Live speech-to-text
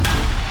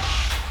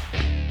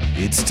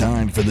It's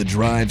time for the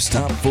Drive's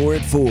Top 4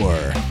 at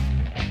 4.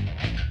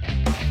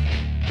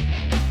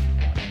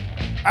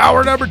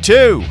 Hour number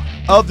 2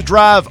 of the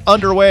Drive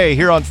underway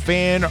here on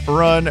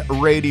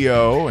Fanrun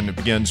Radio, and it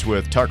begins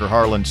with Tucker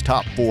Harlan's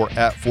Top 4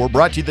 at 4,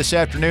 brought to you this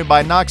afternoon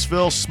by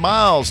Knoxville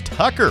Smiles.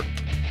 Tucker,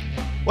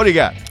 what do you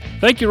got?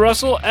 Thank you,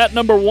 Russell. At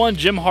number 1,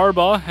 Jim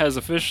Harbaugh has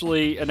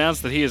officially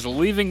announced that he is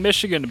leaving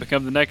Michigan to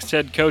become the next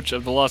head coach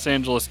of the Los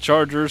Angeles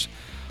Chargers.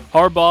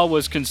 Harbaugh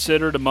was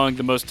considered among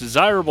the most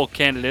desirable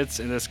candidates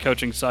in this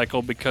coaching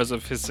cycle because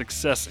of his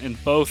success in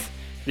both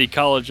the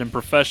college and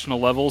professional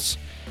levels.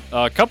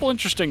 A couple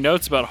interesting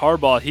notes about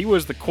Harbaugh. He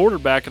was the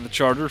quarterback of the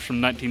Chargers from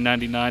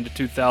 1999 to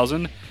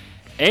 2000,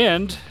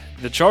 and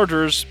the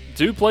Chargers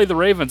do play the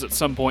Ravens at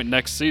some point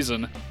next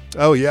season.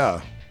 Oh,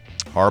 yeah.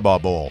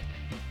 Harbaugh Bowl.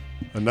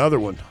 Another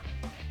one.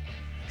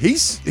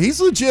 He's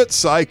legit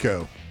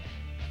psycho.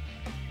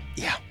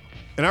 Yeah.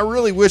 And I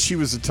really wish he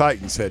was the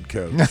Titans head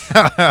coach.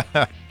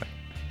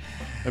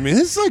 I mean,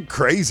 it's like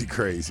crazy.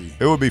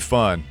 It would be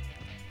fun.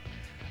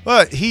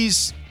 But I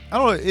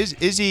don't know,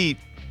 is he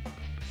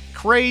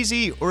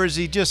crazy or is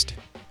he just,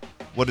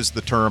 what is the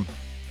term,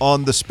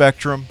 on the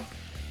spectrum?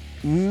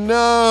 No,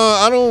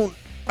 I don't.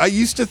 I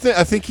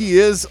think he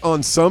is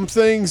on some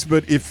things,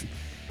 but if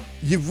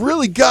you've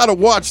really got to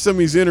watch some of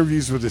these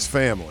interviews with his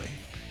family.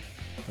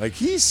 Like,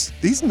 he's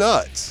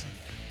nuts.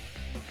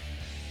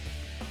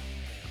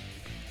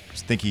 I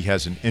just think he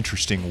has an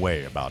interesting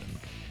way about him.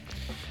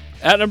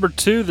 At number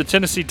 2, the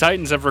Tennessee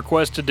Titans have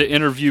requested to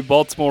interview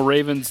Baltimore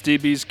Ravens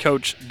DBs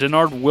coach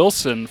Denard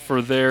Wilson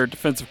for their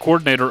defensive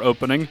coordinator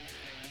opening.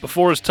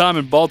 Before his time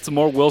in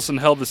Baltimore, Wilson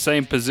held the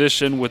same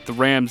position with the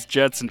Rams,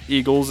 Jets, and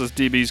Eagles as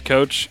DBs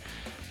coach.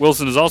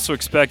 Wilson is also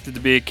expected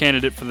to be a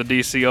candidate for the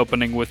DC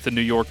opening with the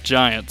New York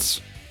Giants.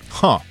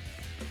 Huh.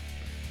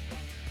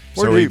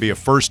 So he'd be a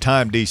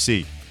first-time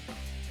DC.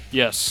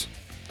 Yes.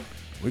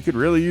 We could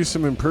really use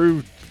some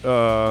improved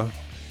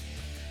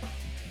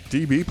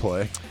DB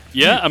play.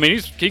 Yeah, I mean,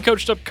 he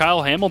coached up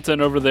Kyle Hamilton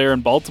over there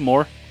in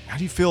Baltimore. How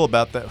do you feel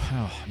about that?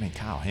 Oh, I mean,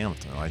 Kyle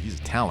Hamilton, like, he's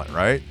a talent,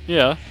 right?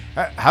 Yeah.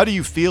 How do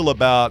you feel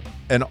about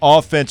an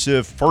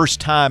offensive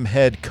first-time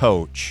head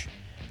coach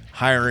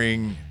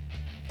hiring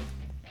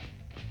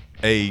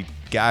a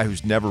guy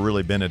who's never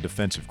really been a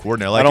defensive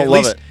coordinator? Like, I don't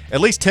love it. At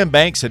least Tim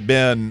Banks had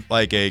been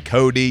like a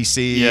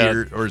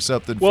co-DC or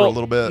something for a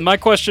little bit. My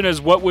question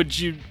is, what would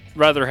you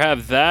rather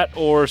have, that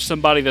or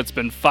somebody that's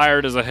been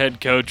fired as a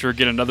head coach or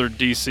get another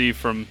DC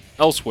from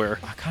elsewhere?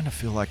 I kind of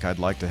feel like I'd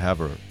like to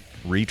have a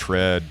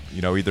retread,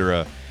 either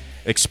a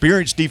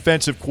experienced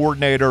defensive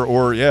coordinator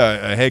or,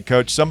 a head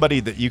coach,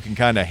 somebody that you can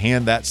kind of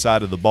hand that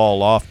side of the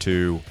ball off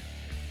to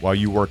while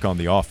you work on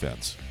the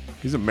offense.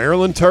 He's a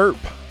Maryland Terp.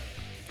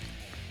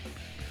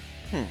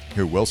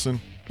 Who, Wilson?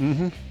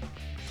 Mm-hmm.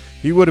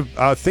 He would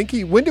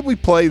have, when did we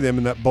play them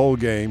in that bowl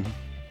game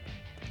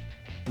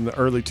in the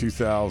early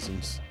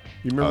 2000s?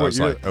 You remember what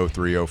year? It was like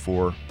 03,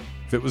 04.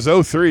 If it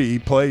was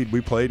 03,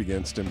 we played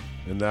against him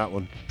in that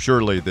one.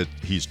 Surely that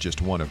he's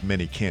just one of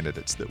many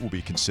candidates that will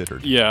be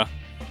considered. Yeah,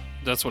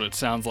 that's what it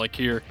sounds like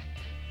here.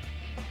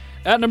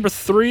 At number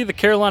 3, the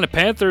Carolina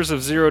Panthers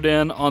have zeroed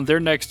in on their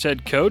next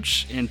head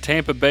coach in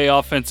Tampa Bay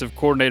offensive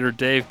coordinator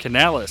Dave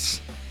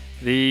Canales.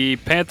 The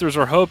Panthers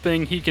are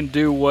hoping he can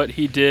do what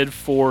he did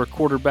for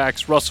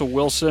quarterbacks Russell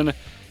Wilson,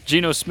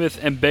 Geno Smith,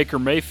 and Baker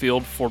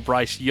Mayfield for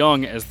Bryce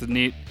Young as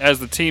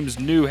the team's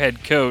new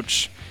head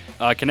coach.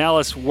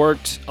 Canales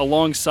worked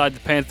alongside the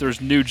Panthers'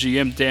 new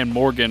GM Dan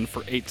Morgan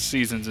for 8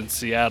 seasons in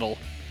Seattle.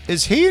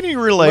 Is he any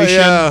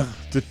relation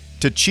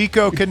to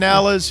Chico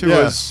Canales, who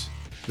was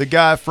the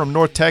guy from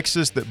North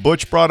Texas that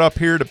Butch brought up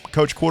here to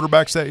coach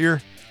quarterbacks that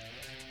year?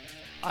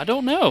 I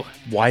don't know.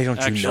 Why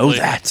don't you know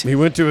that? He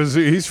went to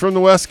he's from the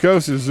West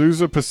Coast,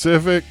 Azusa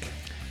Pacific.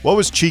 What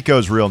was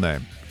Chico's real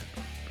name?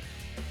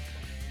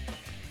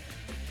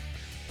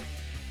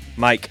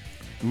 Mike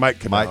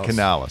Canales. Mike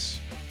Canales.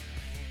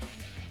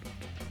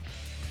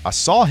 I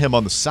saw him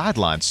on the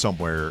sidelines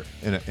somewhere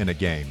in a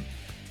game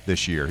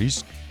this year.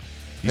 He's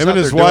him and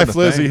his wife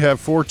Lizzie have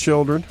 4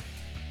 children: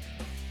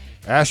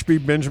 Ashby,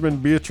 Benjamin,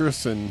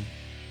 Beatrice, and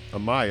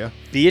Amaya.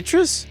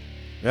 Beatrice?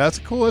 Yeah, that's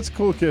a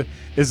cool kid.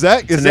 Is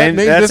that name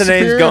that's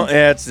disappearing? The name's gone.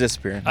 Yeah, it's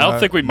disappearing. I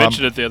don't think we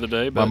mentioned it the other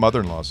day. But my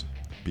mother-in-law's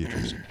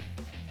Beatrice.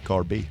 Call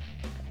her B.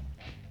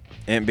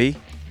 Aunt B?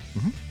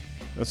 Mm-hmm.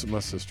 That's what my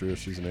sister is.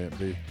 She's an Aunt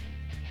B.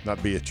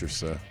 Not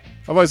Beatrice. I've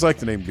always liked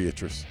the name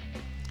Beatrice.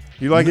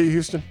 You like it,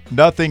 Houston?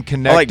 Nothing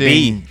connecting I like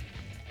B.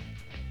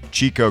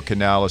 Chico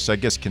Canales. I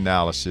guess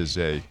Canales is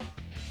a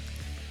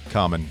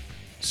common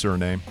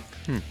surname.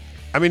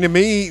 I mean, to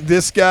me,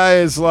 this guy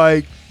is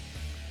like,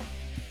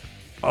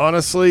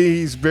 honestly,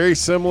 he's very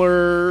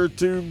similar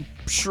to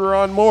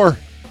Sherrone Moore.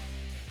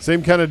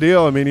 Same kind of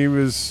deal. I mean,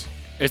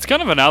 it's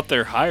kind of an out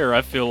there hire,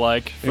 I feel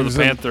like, for the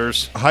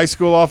Panthers. High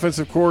school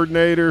offensive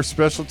coordinator,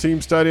 special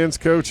teams tight ends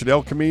coach at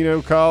El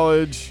Camino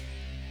College,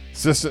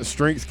 assistant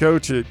strength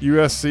coach at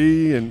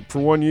USC, and for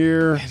 1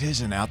 year. It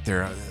isn't out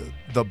there.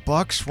 The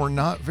Bucs were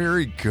not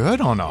very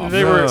good on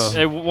offense.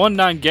 They won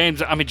 9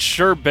 games. I mean,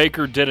 sure,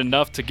 Baker did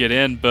enough to get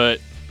in, but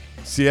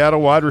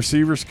Seattle wide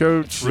receivers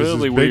coach. Really is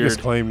his weird. biggest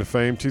claim to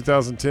fame.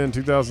 2010,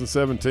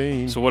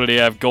 2017. So what did he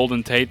have?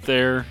 Golden Tate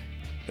there.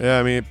 Yeah,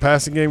 I mean,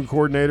 passing game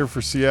coordinator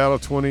for Seattle,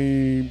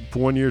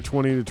 1 year,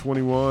 20 to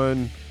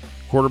 21.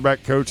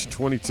 Quarterback coach in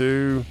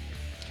 22.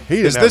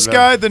 Is this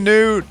guy the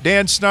new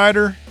Dan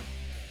Snyder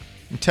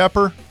and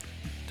Tepper?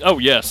 Oh,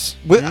 yes.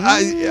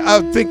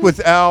 I think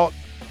without,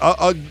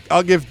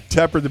 I'll give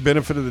Tepper the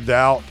benefit of the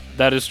doubt.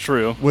 That is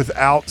true.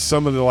 Without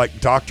some of the like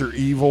Dr.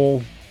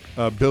 Evil,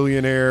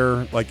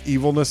 billionaire like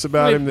evilness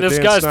about him that this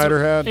Dan guy's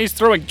Snyder had. He's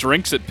throwing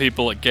drinks at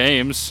people at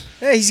games.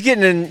 Yeah, he's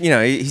getting in.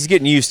 He's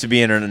getting used to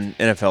being an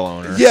NFL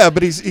owner. Yeah,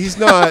 but he's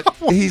not.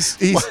 he's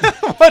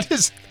What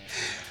is?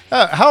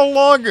 How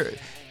long?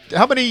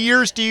 How many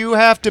years do you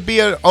have to be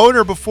an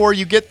owner before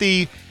you get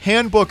the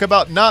handbook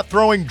about not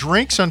throwing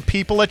drinks on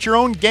people at your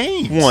own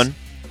games? One.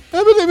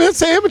 I mean,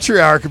 it's amateur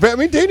hour. I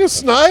mean, Daniel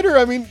Snyder.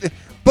 I mean,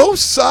 both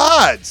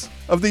sides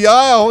of the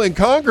aisle in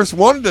Congress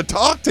wanted to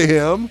talk to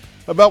him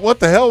about what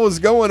the hell was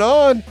going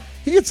on.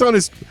 He gets on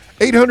his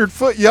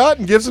 800-foot yacht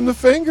and gives him the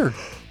finger.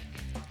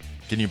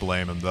 Can you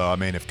blame him, though? I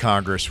mean, if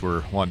Congress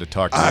were wanting to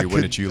talk to you,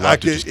 wouldn't you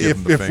like to just give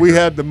him the finger? If we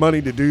had the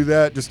money to do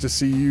that, just to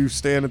see you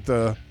stand at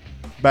the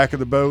back of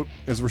the boat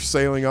as we're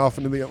sailing off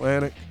into the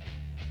Atlantic.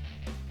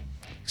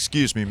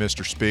 Excuse me,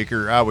 Mr.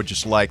 Speaker. I would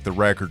just like the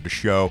record to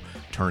show.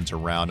 Turns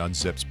around,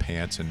 unzips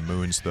pants, and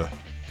moons the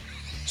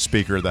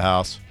Speaker of the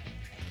House.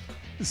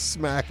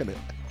 Smacking it.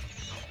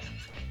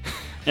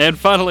 And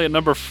finally, at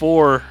number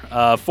 4,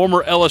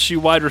 former LSU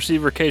wide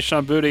receiver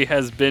Kayshon Boutte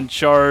has been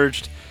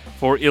charged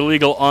for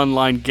illegal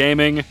online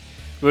gaming.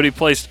 Boutte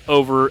placed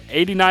over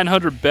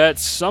 8,900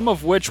 bets, some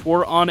of which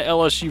were on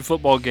LSU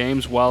football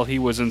games while he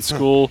was in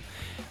school.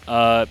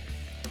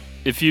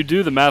 If you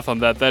do the math on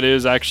that, that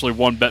is actually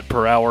 1 bet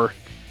per hour.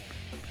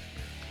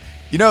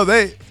 You know,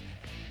 they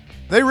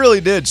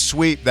really did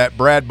sweep that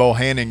Brad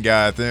Bohannon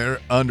guy there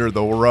under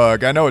the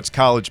rug. I know it's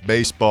college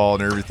baseball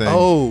and everything.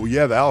 Oh,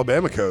 yeah, the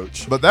Alabama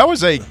coach. But that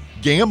was a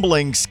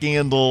gambling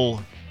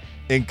scandal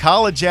in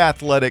college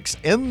athletics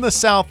in the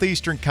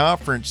Southeastern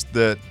Conference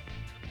that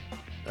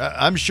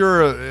I'm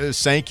sure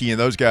Sankey and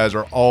those guys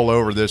are all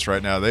over this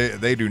right now.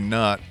 They do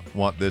not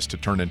want this to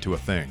turn into a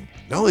thing.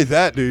 Not only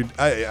that, dude,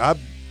 I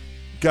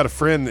got a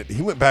friend that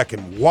he went back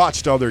and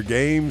watched all their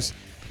games.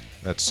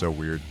 That's so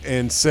weird.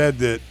 And said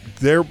that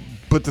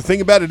but the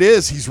thing about it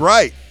is, he's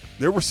right.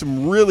 There were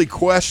some really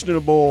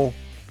questionable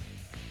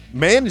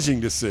managing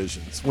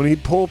decisions when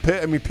he'd pull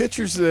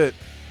pitchers that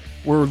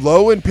were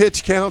low in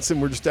pitch counts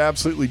and were just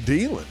absolutely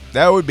dealing.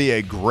 That would be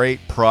a great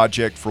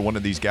project for one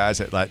of these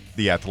guys at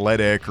The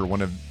Athletic or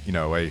one of,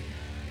 a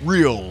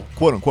real,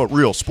 quote-unquote,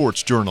 real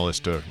sports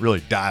journalist to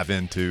really dive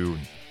into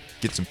and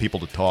get some people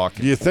to talk.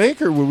 Do you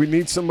think, or would we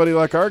need somebody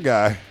like our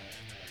guy,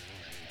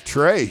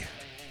 Trey,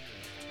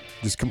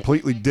 just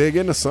completely dig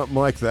into something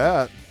like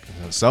that?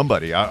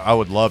 Somebody. I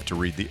would love to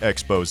read the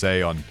expose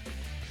on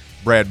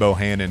Brad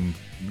Bohannon,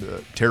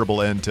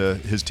 terrible end to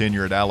his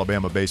tenure at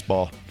Alabama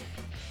baseball.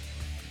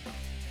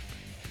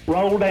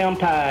 Roll down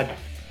Tide.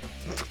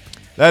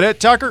 That it,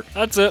 Tucker?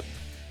 That's it.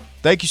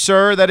 Thank you,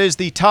 sir. That is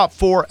the Top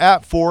 4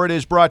 at 4. It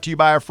is brought to you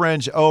by our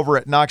friends over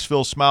at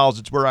Knoxville Smiles.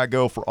 It's where I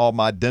go for all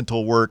my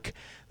dental work.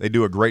 They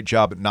do a great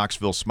job at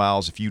Knoxville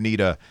Smiles. If you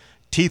need a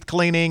teeth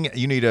cleaning,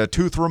 you need a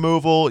tooth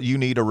removal, you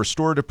need a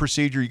restorative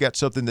procedure, you got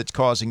something that's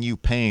causing you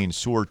pain,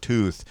 sore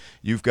tooth,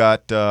 you've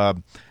got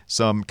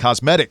some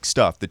cosmetic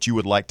stuff that you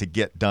would like to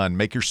get done,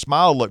 make your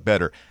smile look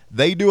better.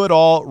 They do it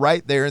all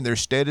right there in their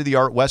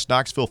state-of-the-art West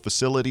Knoxville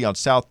facility on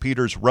South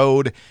Peters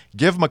Road.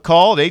 Give them a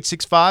call at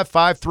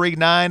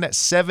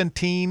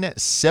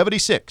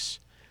 865-539-1776.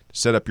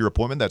 Set up your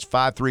appointment. That's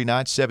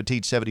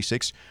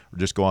 539-1776, or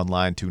just go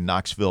online to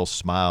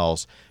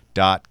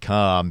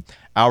knoxvillesmiles.com.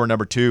 Hour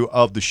number 2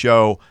 of the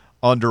show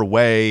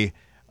underway.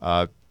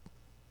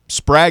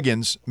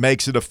 Spraggins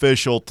makes it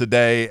official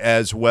today,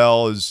 as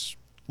well as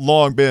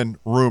long been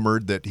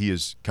rumored that he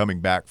is coming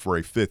back for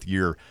a 5th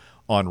year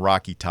on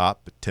Rocky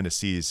Top. But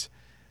Tennessee's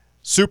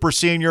super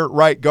senior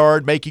right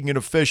guard making it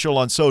official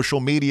on social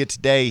media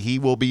today. He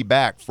will be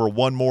back for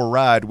one more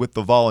ride with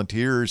the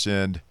Volunteers,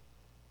 and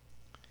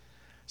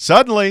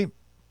suddenly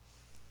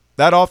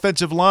that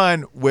offensive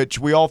line, which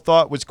we all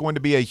thought was going to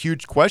be a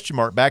huge question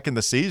mark back in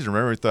the season.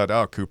 Remember, we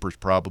thought, Cooper's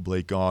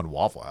probably gone.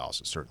 Waffle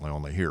House is certainly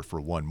only here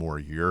for one more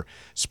year.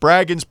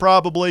 Spraggins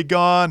probably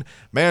gone.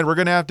 Man, we're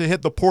going to have to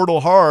hit the portal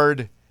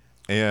hard.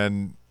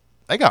 And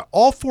they got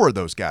all 4 of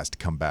those guys to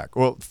come back.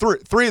 Well,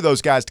 three of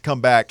those guys to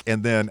come back,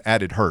 and then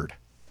added Hurd.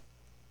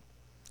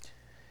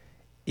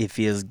 It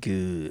feels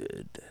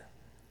good.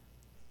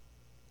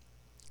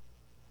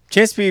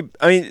 Chance to be,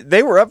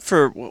 they were up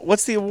for,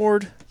 what's the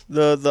award?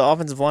 The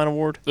offensive line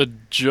award? The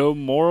Joe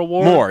Moore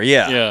Award? Moore,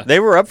 yeah. Yeah. They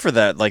were up for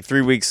that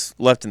 3 weeks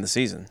left in the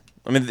season.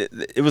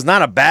 It was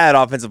not a bad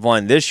offensive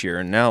line this year,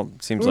 and now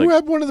it seems We like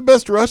had one of the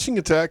best rushing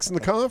attacks in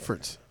the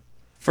conference.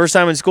 first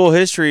time in school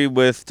history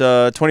with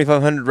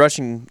 2,500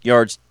 rushing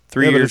yards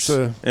 3 years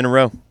in a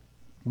row.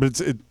 But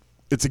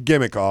it's a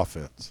gimmick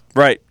offense.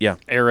 Right, yeah.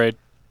 Air raid.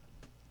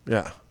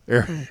 Yeah.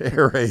 Air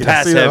raid.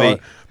 Pass heavy.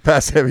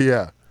 Pass heavy,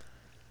 yeah.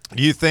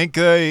 Do you think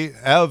they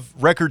have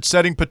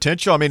record-setting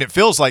potential? I mean, it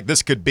feels like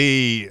this could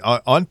be,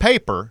 on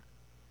paper,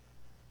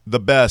 the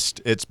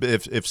best. It's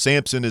if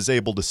Sampson is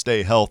able to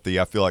stay healthy,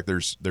 I feel like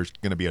there's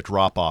going to be a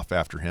drop-off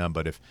after him.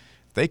 But if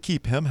they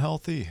keep him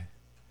healthy,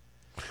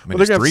 I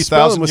mean, is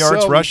 3,000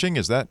 yards rushing,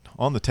 is that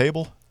on the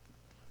table?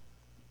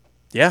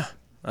 Yeah,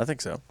 I think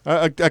so.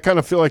 I kind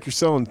of feel like you're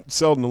selling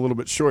Selden a little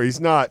bit short. He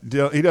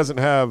doesn't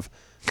have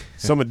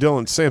some of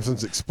Dylan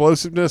Sampson's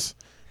explosiveness,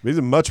 but he's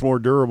a much more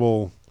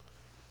durable.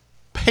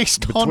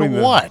 Based on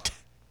what?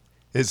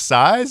 His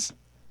size?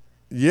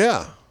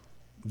 Yeah.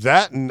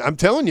 That, and I'm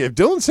telling you, if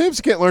Dylan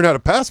Sampson can't learn how to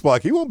pass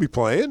block, he won't be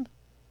playing.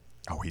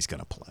 Oh, he's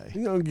going to play.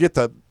 You know, get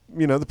the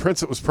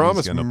prince that was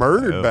promised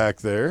murdered back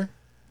there.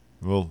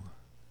 We'll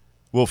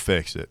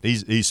fix it.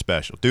 He's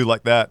special. Dude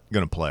like that,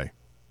 going to play.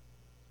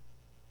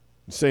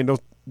 I'm saying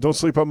don't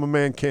sleep on my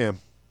man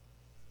Cam.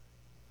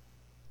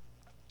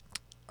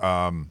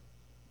 No,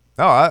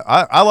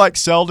 I like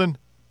Selden.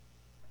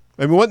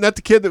 I mean, wasn't that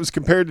the kid that was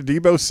compared to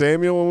Deebo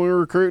Samuel when we were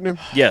recruiting him?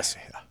 Yes.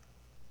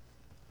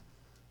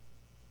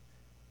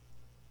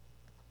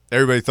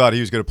 Everybody thought he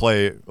was going to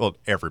play. Well,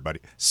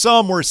 everybody.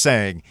 Some were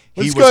saying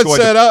he was going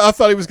to. I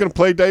thought he was going to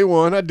play day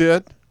one. I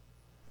did.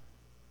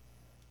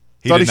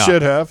 Thought he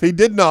should have. He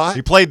did not.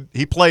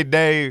 He played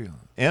day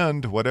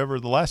end,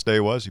 whatever the last day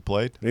was. He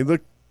played.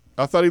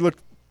 I thought he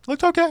looked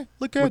okay.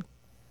 Looked good.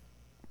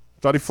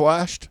 Thought he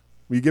flashed.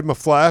 Will you give him a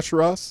flash,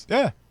 Russ?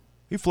 Yeah,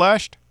 he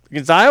flashed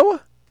Against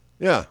Iowa?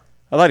 Yeah.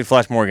 I thought he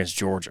flashed more against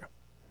Georgia.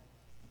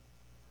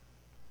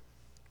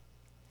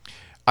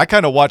 I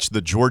kind of watched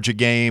the Georgia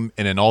game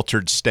in an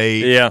altered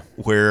state. Yeah.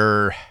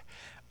 Where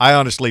I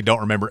honestly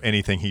don't remember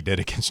anything he did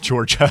against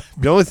Georgia.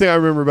 The only thing I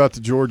remember about the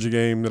Georgia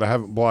game that I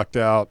haven't blocked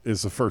out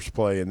is the first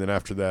play, and then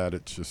after that,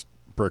 it's just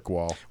brick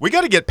wall. We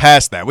got to get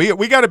past that.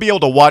 We got to be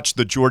able to watch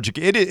the Georgia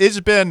game. It's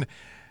been,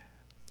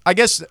 I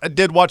guess I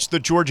did watch the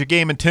Georgia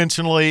game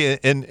intentionally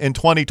in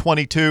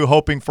 2022,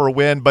 hoping for a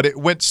win, but it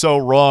went so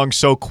wrong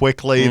so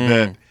quickly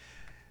that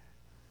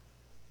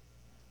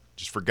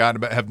just forgotten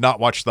about, have not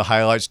watched the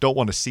highlights, don't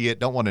want to see it,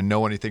 don't want to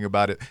know anything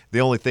about it.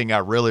 The only thing I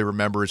really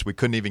remember is we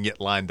couldn't even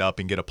get lined up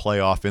and get a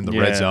playoff in the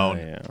red zone.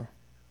 Yeah.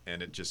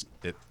 And it just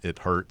it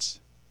hurts.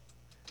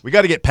 We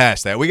got to get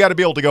past that. We got to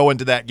be able to go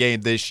into that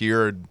game this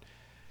year. And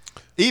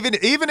even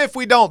if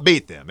we don't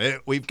beat them,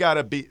 we've got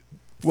to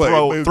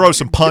throw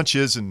some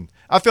punches. And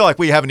I feel like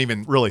we haven't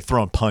even really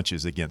thrown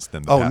punches against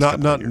them.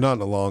 Not in a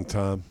long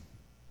time.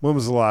 When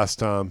was the last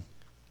time?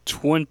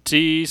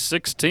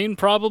 2016,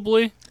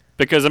 probably.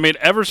 Because, I mean,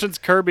 ever since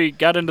Kirby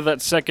got into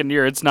that second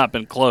year, it's not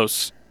been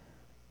close.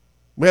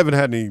 We haven't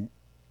had any,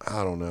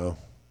 I don't know.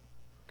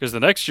 Because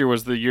the next year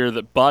was the year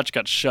that Botch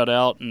got shut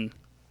out and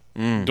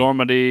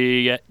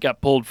Dormady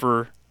got pulled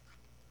for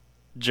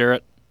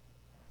Jarrett.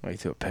 He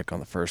threw a pick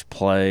on the first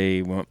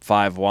play, went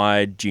 5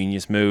 wide,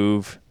 genius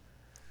move.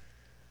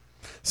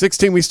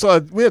 16, we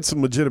had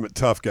some legitimate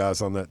tough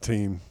guys on that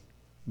team.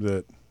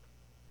 That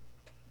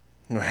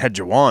We had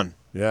Jawan.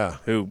 Yeah.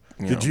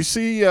 Did you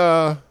see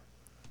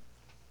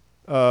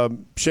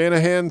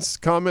Shanahan's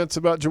comments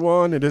about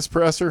Jawan at his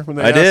presser?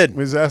 Did.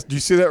 Did you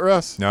see that,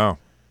 Russ? No.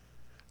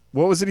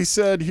 What was it he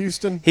said,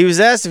 Houston? He was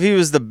asked if he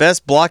was the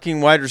best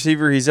blocking wide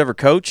receiver he's ever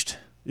coached.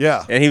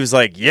 Yeah. And he was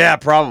like, yeah,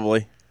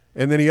 probably.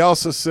 And then he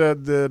also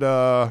said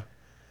that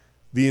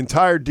the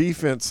entire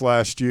defense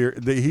last year,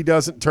 that he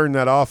doesn't turn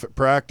that off at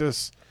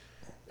practice,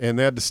 and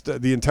they had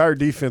the entire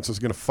defense was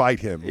going to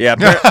fight him. Yeah,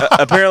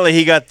 apparently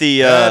he got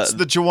the that's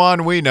the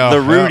Jawan we know. The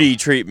Rudy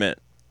treatment.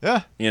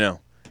 Yeah. You know.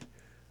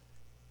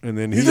 And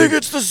then you think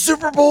it's the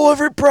Super Bowl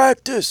every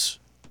practice?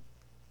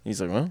 He's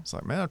like, well, it's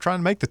like, man, I'm trying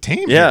to make the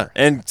team. Yeah, here.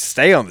 and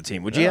stay on the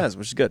team, which he has,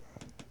 which is good.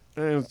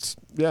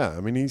 I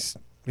mean, he's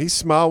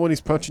smile when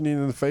he's punching you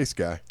in the face,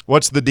 guy.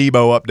 What's the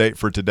Debo update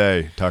for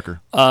today,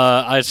 Tucker?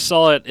 I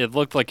saw it. It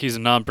looked like he's a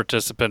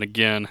non-participant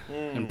again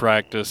in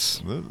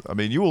practice. I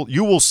mean, you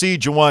will see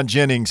Jawan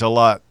Jennings a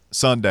lot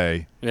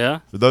Sunday. Yeah.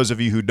 For those of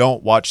you who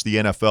don't watch the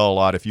NFL a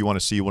lot, if you want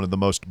to see one of the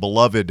most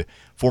beloved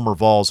former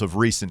Vols of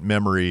recent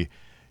memory,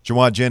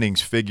 Jawan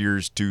Jennings figure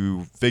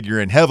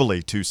in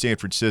heavily to San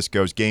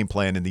Francisco's game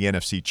plan in the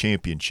NFC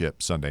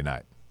Championship Sunday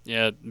night.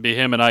 Yeah, it'd be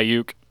him and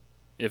Ayuk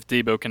if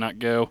Debo cannot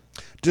go.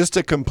 Just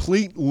a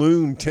complete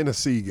loon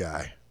Tennessee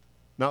guy.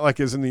 Not like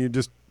isn't he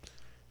just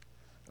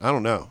 – I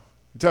don't know.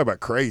 You talk about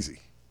crazy.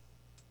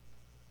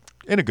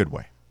 In a good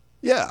way.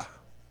 Yeah.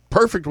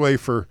 Perfect way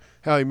for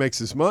how he makes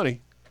his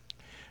money.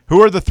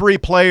 Who are the 3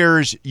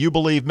 players you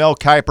believe Mel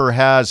Kiper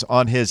has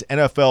on his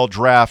NFL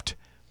draft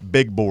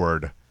big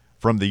board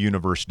from the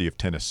University of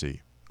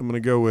Tennessee? I'm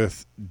going to go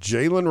with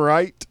Jalen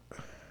Wright.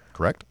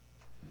 Correct.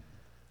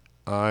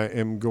 I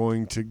am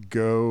going to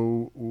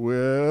go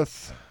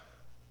with –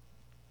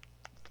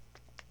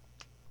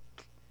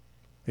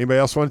 anybody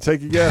else want to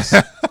take a guess?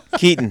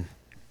 Keaton.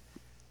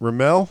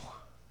 Ramel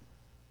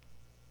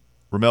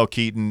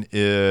Keaton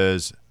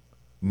is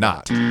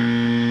not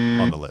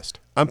on the list.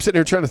 I'm sitting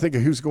here trying to think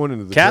of who's going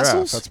into the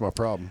Castles? draft. That's my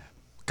problem.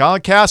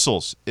 Colin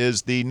Castles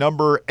is the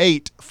number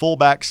 8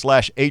 fullback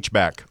 /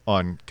 H-back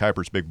on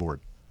Kiper's big board.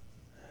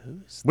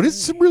 Would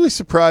it really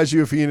surprise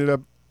you if he ended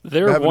up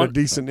They're having one. a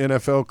decent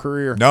NFL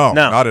career? No,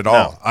 No, not at no.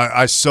 all.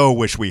 I so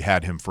wish we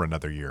had him for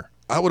another year.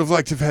 I would have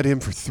liked to have had him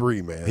for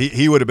 3, man.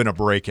 He would have been a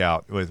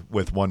breakout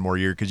with one more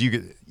year because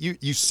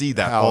you see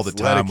that How all the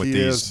time athletic with he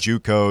these is.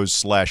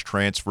 JUCOs /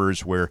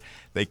 transfers where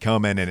they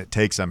come in and it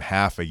takes them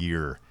half a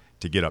year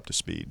to get up to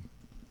speed.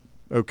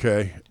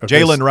 Okay.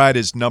 Jalen Wright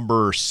is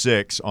number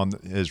 6 on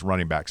his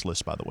running backs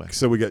list, by the way.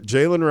 So we got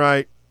Jalen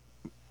Wright,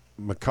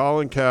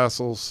 McCollin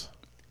Castles.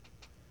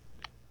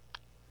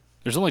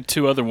 There's only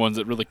 2 other ones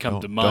that really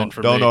come to mind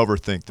for don't me.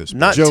 overthink this.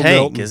 Not Joe Tank,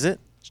 Milton. is it?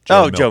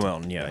 Joe Joe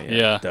Milton. Milton.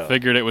 Yeah, Duh.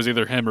 figured it was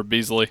either him or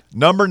Beasley.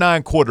 Number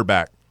 9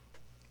 quarterback.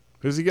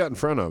 Who's he got in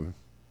front of him?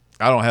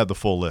 I don't have the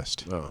full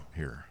list Oh.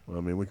 here. Well,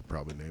 I mean, we could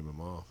probably name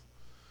them off.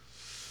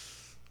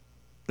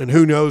 And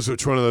who knows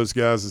which one of those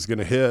guys is going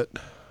to hit.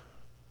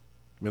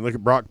 I mean, look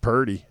at Brock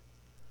Purdy.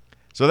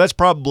 So that's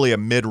probably a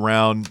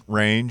mid-round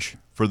range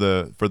for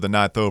the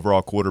 9th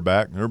overall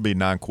quarterback. There'll be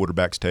 9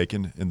 quarterbacks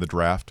taken in the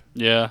draft.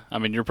 Yeah, I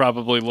mean, you're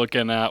probably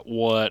looking at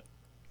Fourth-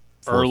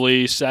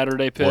 early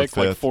Saturday pick, fourth,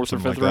 like fifth, 4th or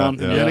something 5th like that, round.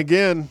 yeah. And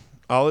again,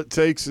 all it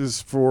takes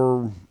is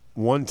for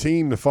one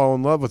team to fall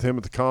in love with him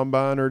at the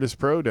combine or at his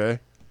pro day.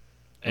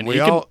 And We he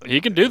all-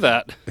 can do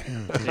that.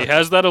 He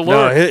has that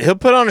allure. No, he'll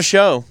put on a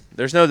show.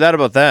 There's no doubt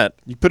about that.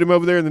 You put him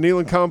over there in the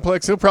Neyland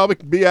Complex, he'll probably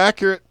be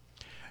accurate.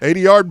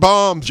 80-yard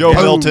bombs. Joe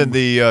Boom. Milton,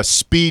 the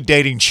speed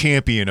dating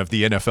champion of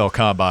the NFL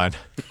Combine.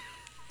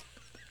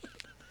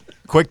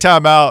 Quick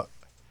timeout.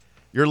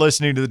 You're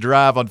listening to The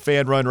Drive on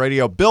Fanrun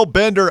Radio. Bill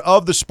Bender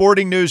of the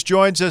Sporting News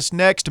joins us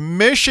next.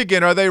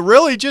 Michigan, are they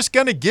really just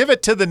going to give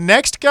it to the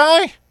next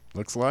guy?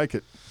 Looks like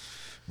it.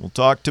 We'll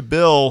talk to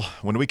Bill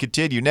when we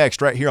continue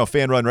next right here on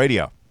Fanrun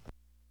Radio.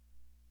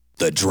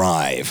 The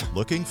Drive.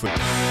 Looking for...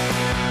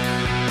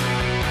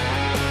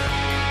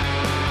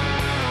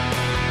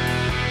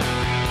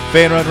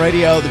 Fanrun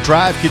Radio, The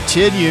Drive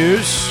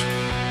continues.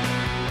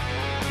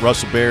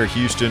 Russell Bear,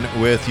 Houston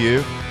with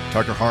you.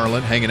 Tucker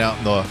Harlan hanging out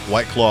in the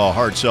White Claw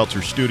Hard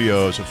Seltzer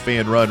studios of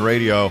Fanrun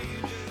Radio.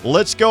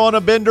 Let's go on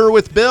a bender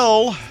with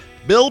Bill.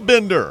 Bill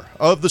Bender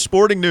of the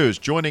Sporting News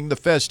joining the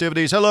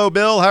festivities. Hello,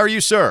 Bill. How are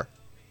you, sir?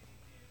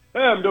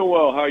 Hey, I'm doing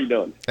well. How are you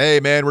doing? Hey,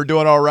 man, we're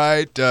doing all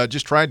right.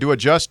 Just trying to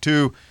adjust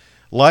to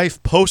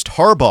life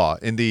post-Harbaugh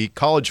in the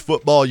college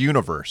football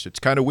universe. It's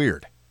kind of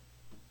weird.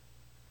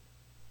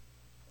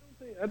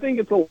 I think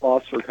it's a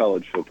loss for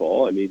college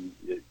football. I mean,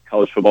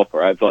 college football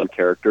thrives on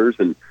characters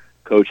and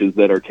coaches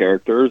that are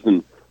characters,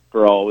 and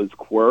for all his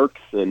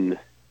quirks and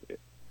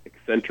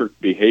eccentric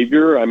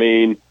behavior, I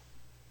mean,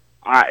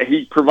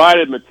 he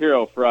provided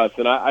material for us,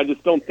 and I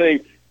just don't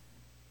think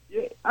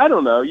 – I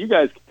don't know. You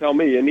guys can tell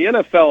me. In the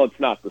NFL, it's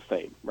not the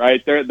same,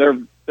 right?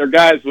 They're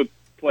guys with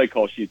play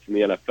call sheets in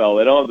the NFL.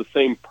 They don't have the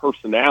same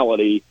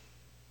personality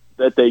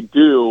that they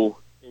do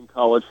in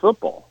college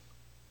football.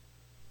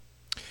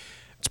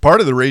 It's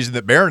part of the reason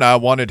that Bear and I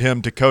wanted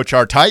him to coach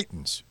our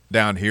Titans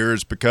down here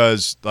is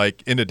because,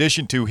 like, in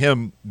addition to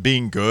him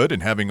being good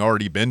and having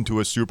already been to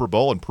a Super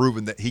Bowl and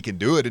proven that he can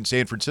do it in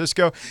San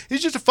Francisco,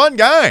 he's just a fun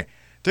guy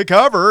to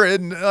cover.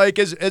 And, like,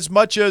 as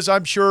much as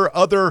I'm sure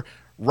other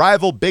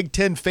rival Big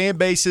Ten fan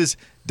bases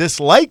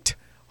disliked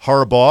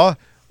Harbaugh,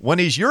 when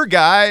he's your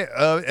guy,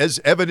 as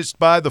evidenced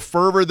by the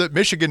fervor that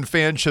Michigan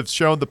fans have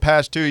shown the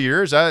past 2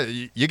 years,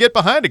 you get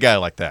behind a guy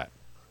like that.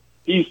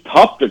 He's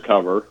tough to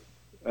cover.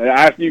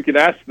 You could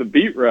ask the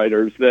beat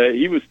writers that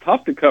he was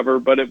tough to cover,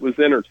 but it was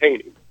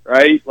entertaining,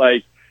 right?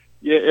 Like,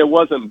 it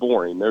wasn't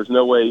boring. There's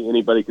no way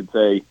anybody could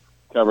say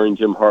covering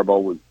Jim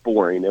Harbaugh was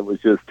boring. It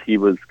was just he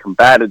was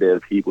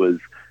combative. He was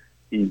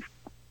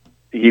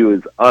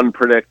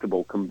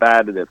unpredictable,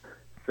 combative,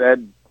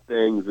 said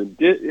things and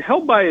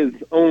held by his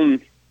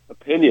own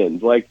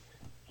opinions. Like,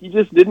 he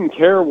just didn't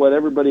care what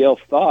everybody else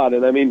thought.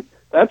 And I mean,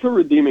 that's a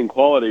redeeming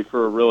quality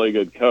for a really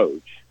good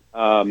coach,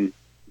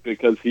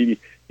 because he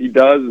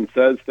does and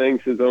says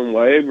things his own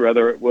way,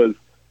 whether it was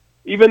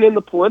even in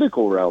the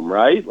political realm,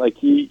 right? Like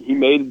he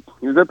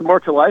was at the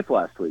March of Life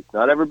last week.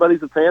 Not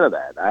everybody's a fan of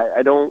that.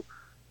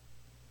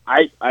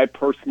 I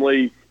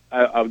personally,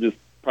 I'll just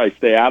probably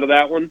stay out of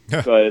that one.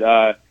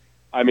 But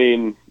I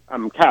mean,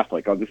 I'm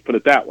Catholic. I'll just put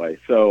it that way.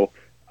 So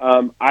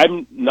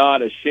I'm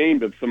not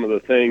ashamed of some of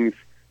the things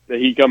that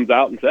he comes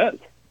out and says.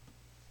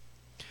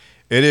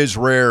 It is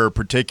rare,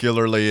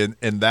 particularly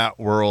in that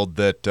world,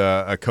 that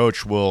a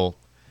coach will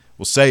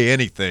say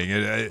anything.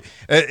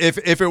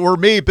 If it were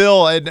me,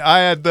 Bill, and I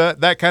had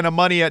that kind of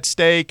money at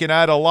stake, and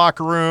I had a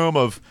locker room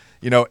of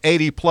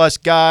 80-plus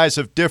guys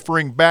of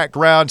differing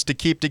backgrounds to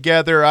keep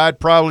together, I'd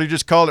probably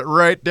just call it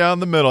right down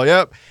the middle.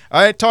 Yep,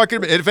 I ain't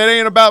talking. If it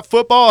ain't about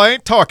football, I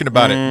ain't talking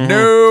about it.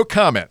 No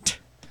comment.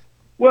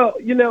 Well,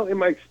 in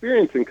my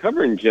experience in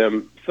covering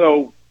Jim,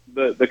 so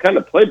the kind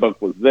of playbook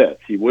was this: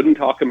 he wouldn't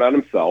talk about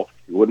himself,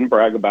 he wouldn't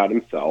brag about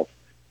himself,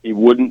 he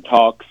wouldn't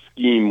talk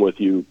scheme with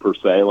you per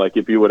se. Like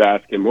if you would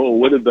ask him, well,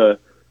 what did the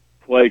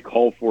play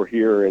call for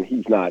here? And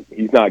he's not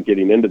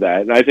getting into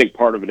that. And I think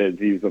part of it is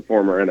he's a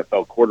former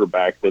NFL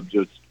quarterback that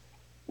just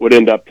would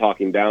end up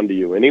talking down to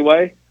you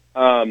anyway.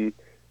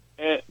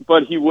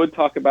 But he would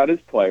talk about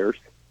his players.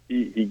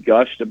 he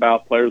gushed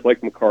about players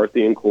like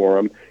McCarthy and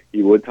Corum.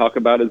 He would talk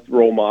about his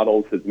role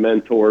models, his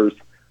mentors.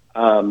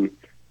 And,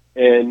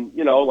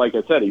 like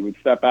I said, he would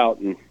step out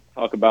and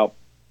talk about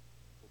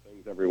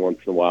things every once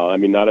in a while. I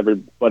mean, not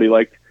everybody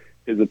liked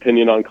his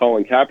opinion on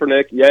Colin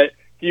Kaepernick, yet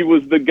he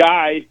was the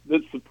guy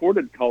that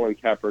supported Colin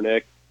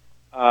Kaepernick,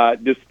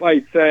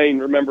 despite saying,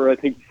 remember, I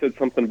think he said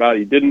something about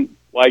he didn't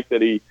like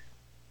that he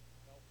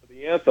for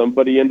the anthem,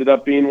 but he ended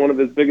up being one of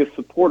his biggest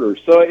supporters.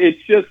 So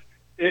it's just,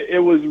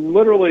 it was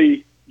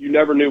literally, you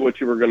never knew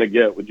what you were going to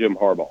get with Jim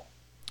Harbaugh.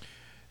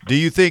 Do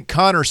you think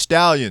Connor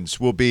Stallions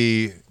will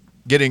be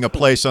getting a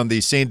place on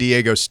the San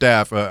Diego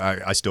staff?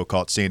 I still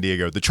call it San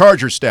Diego, the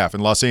Chargers staff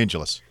in Los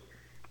Angeles.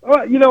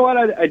 Well, you know what?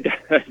 I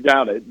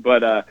doubt it,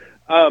 but I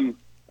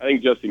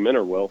think Jesse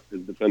Minter will,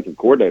 his defensive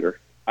coordinator.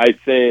 I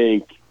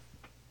think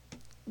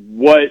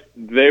what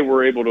they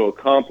were able to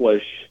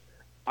accomplish,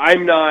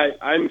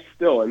 I'm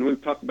still, and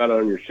we've talked about it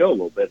on your show a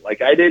little bit,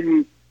 like I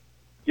didn't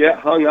get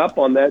hung up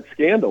on that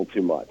scandal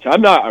too much.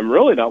 I'm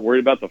really not worried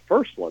about the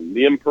first one,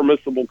 the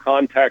impermissible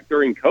contact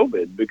during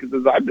COVID, because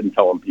as I've been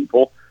telling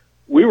people,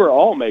 we were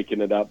all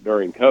making it up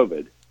during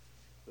COVID.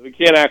 So we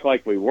can't act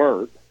like we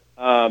weren't.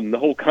 The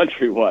whole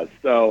country was.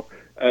 So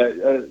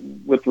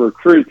with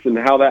recruits and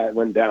how that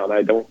went down,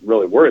 I don't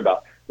really worry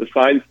about. The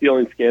sign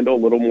stealing scandal,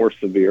 a little more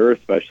severe,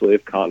 especially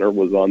if Connor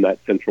was on that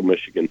Central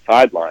Michigan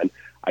sideline.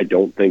 I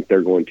don't think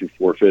they're going to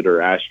forfeit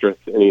or asterisk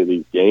any of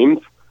these games.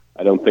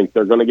 I don't think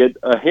they're going to get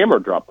a hammer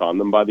dropped on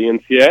them by the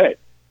NCAA.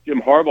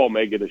 Jim Harbaugh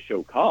may get a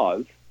show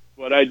cause,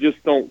 but I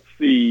just don't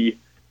see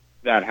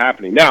that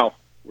happening. Now,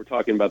 we're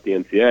talking about the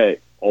NCAA,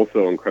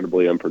 also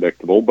incredibly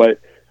unpredictable, but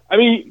I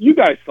mean, you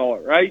guys saw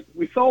it, right?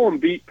 We saw them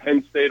beat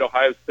Penn State,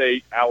 Ohio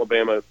State,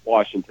 Alabama,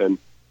 Washington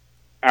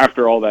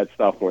after all that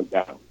stuff went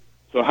down.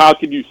 So how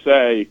could you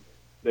say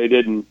they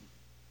didn't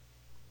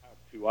have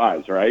two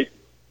eyes, right?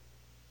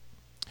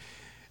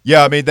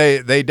 Yeah, I mean,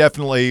 they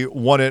definitely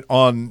won it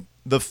on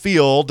the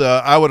field.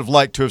 I would have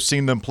liked to have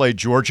seen them play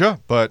Georgia,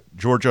 but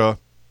Georgia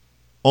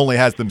only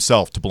has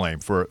themselves to blame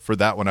for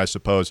that one, I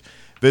suppose.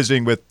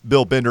 Visiting with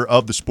Bill Bender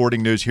of the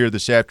Sporting News here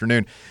this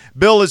afternoon.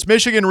 Bill, is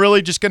Michigan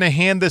really just going to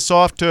hand this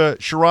off to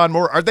Sherrone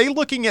Moore? Are they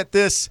looking at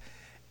this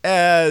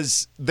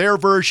as their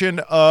version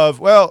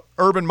of, well,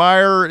 Urban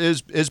Meyer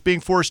is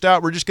being forced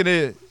out, we're just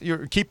going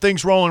to keep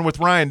things rolling with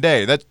Ryan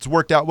Day? That's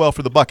worked out well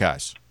for the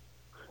Buckeyes.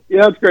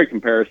 Yeah, that's a great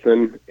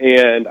comparison,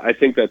 and I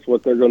think that's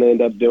what they're going to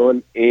end up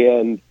doing.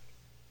 And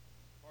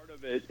part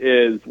of it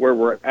is where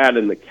we're at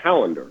in the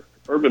calendar.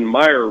 Urban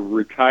Meyer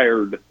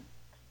retired,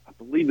 I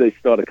believe they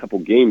still had a couple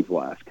games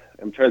left.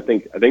 I'm trying to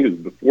think. I think it was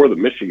before the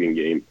Michigan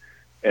game.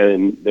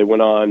 And they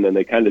went on and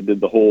they kind of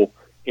did the whole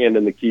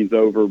handing the keys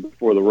over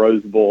before the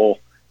Rose Bowl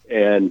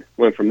and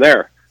went from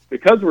there.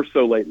 Because we're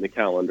so late in the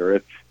calendar,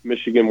 if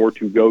Michigan were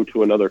to go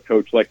to another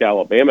coach like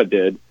Alabama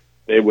did,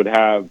 they would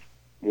have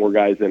more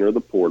guys enter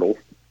the portal.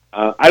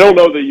 I don't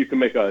know that you can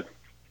make a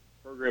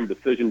program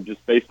decision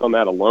just based on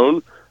that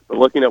alone, but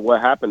looking at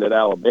what happened at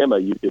Alabama,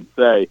 you could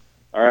say,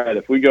 all right,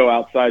 if we go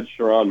outside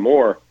Sherrone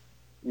Moore,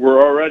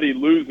 we're already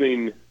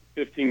losing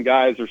 15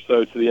 guys or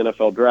so to the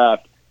NFL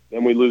draft,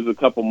 then we lose a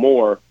couple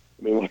more.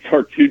 I mean, what's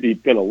our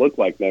two-deep going to look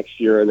like next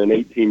year in an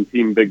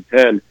 18-team Big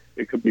Ten?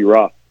 It could be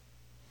rough.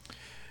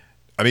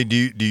 I mean,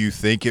 do you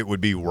think it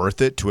would be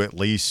worth it to at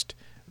least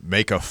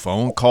make a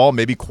phone call,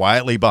 maybe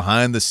quietly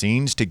behind the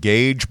scenes, to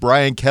gauge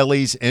Brian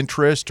Kelly's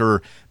interest,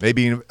 or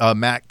maybe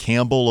Matt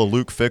Campbell, a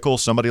Luke Fickell,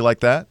 somebody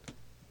like that?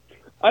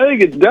 I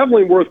think it's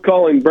definitely worth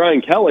calling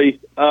Brian Kelly,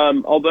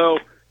 although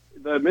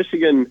the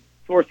Michigan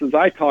sources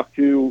I talked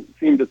to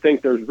seem to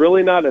think there's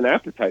really not an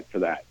appetite for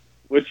that,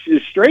 which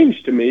is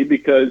strange to me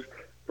because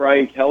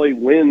Brian Kelly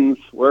wins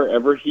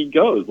wherever he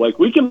goes. Like,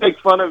 we can make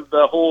fun of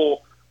the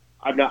whole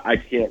I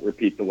can't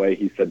repeat the way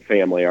he said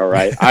family, all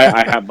right?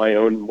 I have my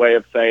own way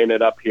of saying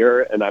it up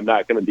here, and I'm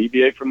not going to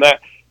deviate from that.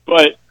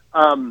 But,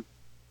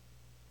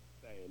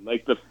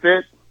 like, the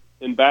fit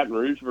in Baton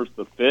Rouge versus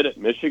the fit at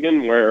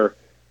Michigan where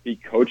he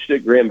coached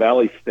at Grand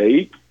Valley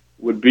State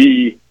would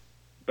be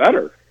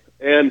better.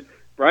 And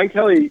Brian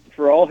Kelly,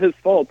 for all his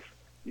faults,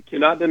 you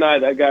cannot deny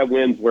that guy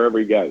wins wherever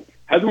he goes.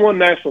 Hasn't won a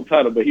national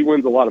title, but he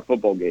wins a lot of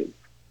football games.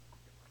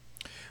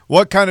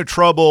 What kind of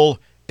trouble,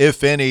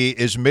 if any,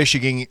 is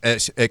Michigan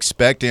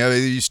expecting? I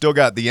mean, you still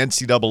got the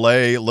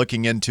NCAA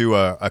looking into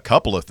a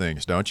couple of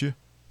things, don't you?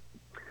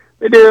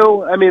 They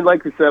do. I mean,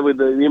 like we said, with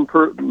the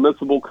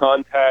impermissible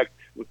contact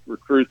with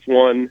recruits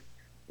one,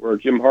 where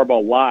Jim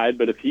Harbaugh lied,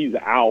 but if he's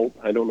out,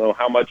 I don't know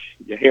how much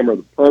you hammer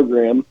the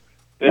program.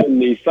 Then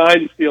the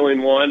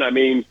sign-stealing one, I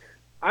mean,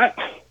 I'm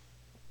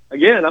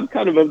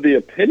kind of the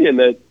opinion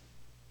that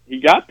he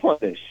got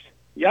punished.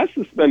 He got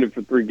suspended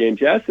for 3 games.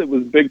 Yes, it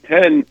was Big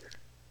Ten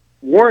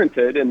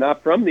warranted and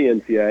not from the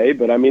NCAA,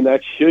 but, I mean,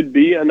 that should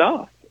be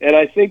enough. And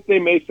I think they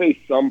may face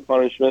some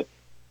punishment.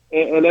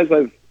 And as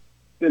I've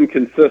been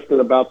consistent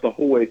about the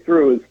whole way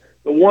through, is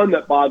the one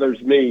that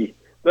bothers me.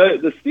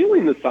 The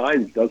stealing the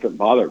signs doesn't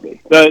bother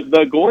me.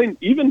 The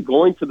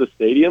going to the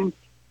stadium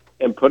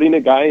and putting a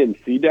guy in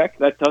C deck,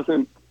 that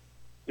doesn't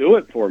do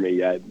it for me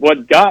yet.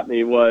 What got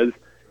me was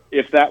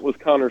if that was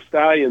Connor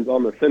Stallions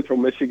on the Central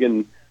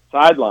Michigan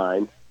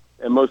sideline,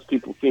 and most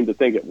people seem to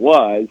think it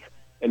was,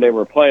 and they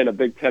were playing a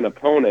Big Ten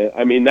opponent,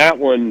 I mean, that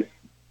one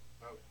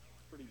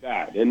pretty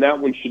bad, and that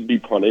one should be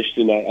punished,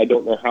 and I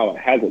don't know how it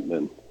hasn't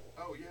been.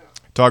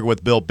 Talking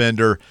with Bill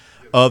Bender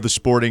of the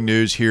Sporting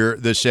News here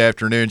this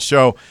afternoon.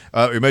 So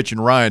we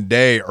mentioned Ryan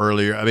Day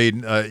earlier. I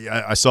mean,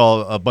 I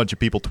saw a bunch of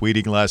people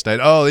tweeting last night,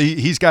 oh,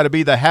 he's got to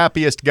be the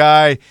happiest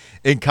guy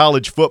in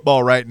college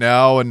football right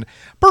now. And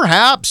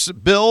perhaps,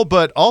 Bill,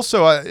 but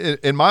also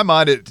in my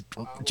mind, it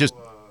just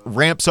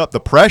ramps up the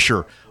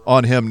pressure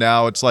on him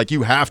now. It's like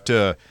you have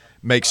to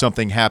make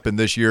something happen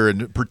this year,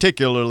 and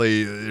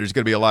particularly there's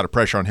going to be a lot of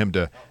pressure on him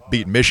to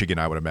beat Michigan,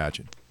 I would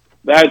imagine.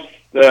 That's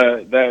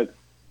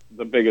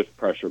the biggest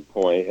pressure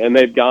point, and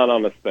they've gone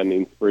on a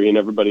spending spree, and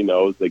everybody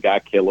knows they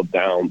got Caleb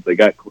Downs. They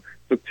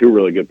took two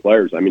really good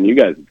players. I mean, you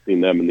guys have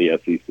seen them in the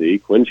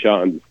SEC.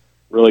 Quinshon's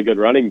really good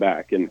running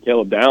back, and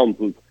Caleb Downs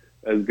was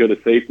as good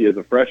a safety as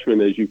a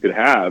freshman as you could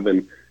have.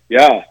 And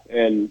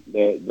and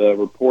the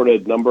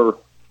reported number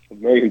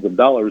of millions of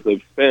dollars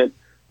they've spent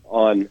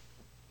on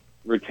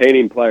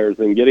retaining players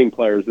and getting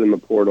players in the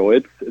portal,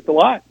 it's a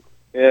lot.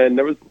 And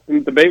there was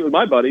some debate with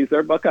my buddies,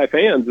 they're Buckeye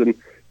fans, and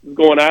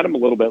going at them a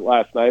little bit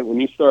last night. When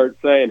you start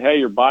saying, hey,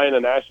 you're buying a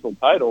national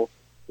title,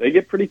 they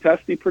get pretty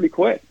testy pretty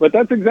quick. But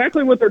that's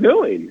exactly what they're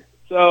doing.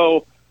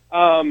 So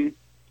it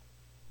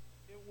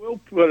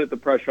will put the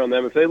pressure on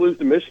them. If they lose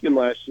to Michigan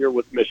last year,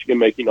 with Michigan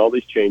making all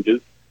these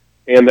changes,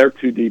 and they're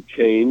too deep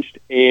changed,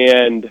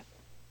 and,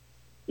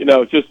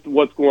 just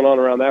what's going on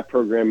around that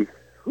program,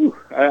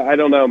 I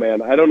don't know,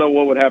 man. I don't know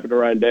what would happen to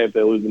Ryan Day if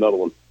they lose another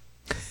one.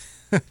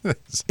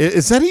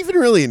 Is that even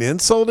really an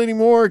insult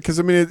anymore? Because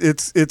I mean,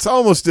 it's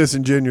almost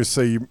disingenuous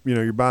to say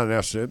you're buying a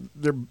national.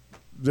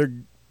 They're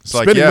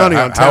spending money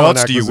on talent how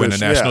else do you win a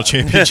acquisition. national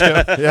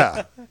championship?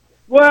 Yeah.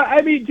 Well,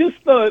 I mean,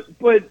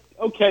 but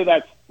okay,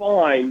 that's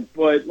fine.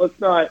 But let's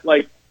not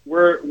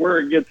where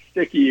it gets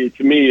sticky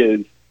to me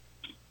is,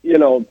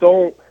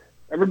 don't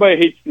everybody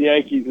hates the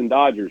Yankees and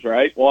Dodgers,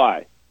 right?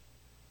 Why?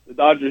 The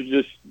Dodgers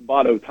just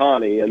bought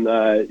Ohtani, and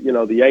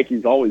the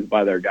Yankees always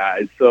buy their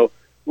guys. So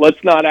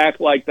let's not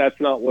act like that's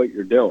not what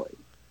you're doing,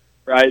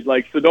 right?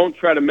 So don't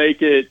try to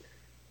make it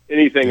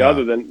anything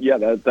other than,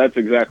 that's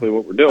exactly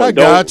what we're doing. I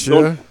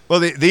gotcha. Well,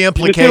 the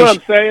implication. You see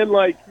what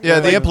I'm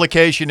saying? The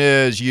implication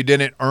is you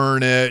didn't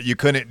earn it. You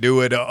couldn't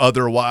do it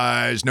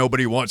otherwise.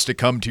 Nobody wants to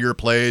come to your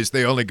place.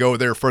 They only go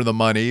there for the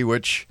money,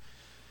 which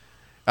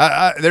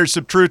there's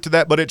some truth to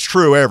that, but it's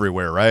true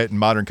everywhere, right, in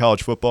modern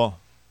college football?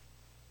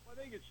 I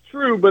think it's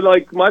true, but,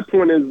 my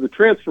point is the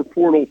transfer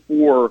portal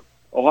for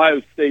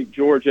Ohio State,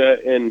 Georgia,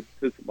 and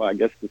I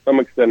guess to some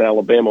extent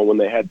Alabama when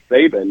they had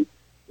Saban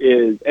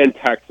and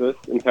Texas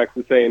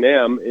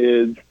A&M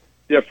is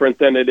different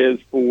than it is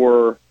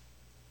for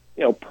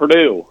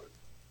Purdue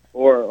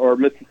or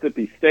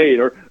Mississippi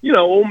State or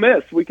Ole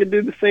Miss. We could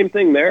do the same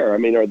thing there. I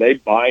mean, are they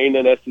buying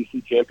an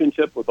SEC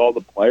championship with all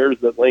the players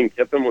that Lane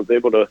Kiffin was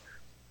able to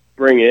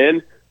bring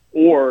in,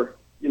 or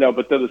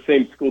but they're the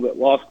same school that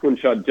lost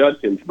Quinshon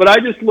Judkins. But I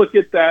just look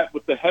at that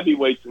with the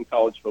heavyweights in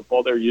college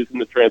football. They're using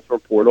the transfer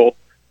portal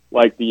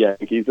like the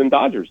Yankees and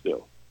Dodgers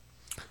do.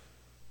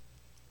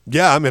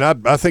 Yeah, I mean,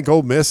 I think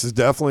Ole Miss is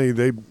definitely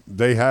they've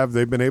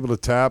been able to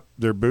tap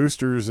their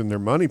boosters and their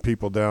money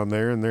people down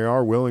there, and they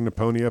are willing to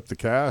pony up the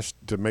cash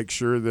to make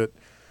sure that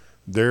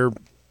their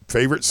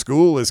favorite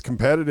school is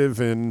competitive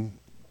in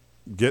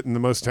getting the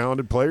most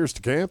talented players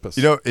to campus.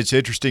 It's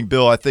interesting,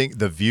 Bill. I think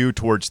the view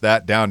towards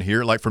that down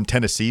here, like from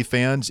Tennessee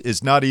fans,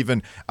 is not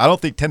even – I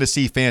don't think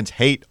Tennessee fans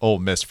hate Ole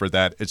Miss for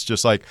that. It's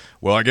just like,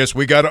 well, I guess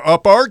we got to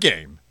up our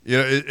game.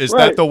 Is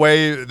right. that the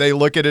way they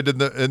look at it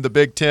in the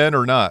Big Ten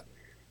or not?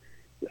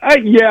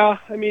 Yeah.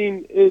 I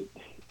mean,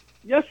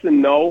 yes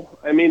and no.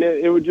 I mean,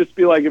 it would just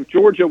be like if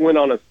Georgia went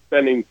on a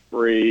spending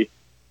spree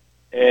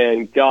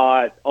and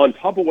got on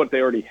top of what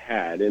they already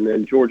had, and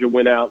then Georgia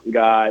went out and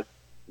got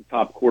the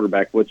top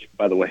quarterback, which,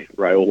 by the way,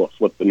 Raiola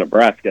flipped to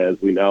Nebraska,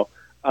 as we know,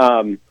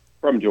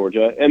 from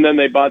Georgia, and then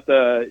they bought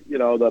the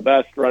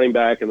best running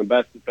back and the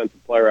best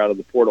defensive player out of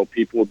the portal.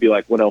 People would be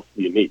like, what else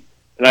do you need?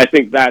 And I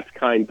think that's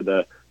kind of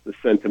the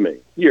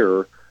sentiment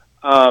here.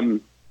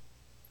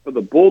 For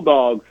the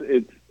Bulldogs,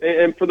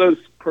 and for those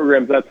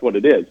programs, that's what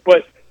it is.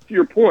 But to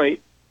your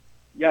point,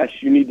 yes,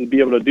 you need to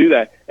be able to do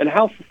that. And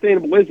how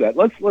sustainable is that?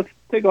 Let's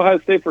take Ohio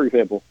State, for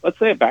example. Let's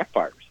say it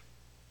backfires.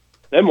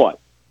 Then what?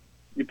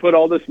 You put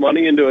all this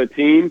money into a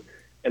team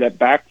and it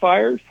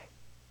backfires?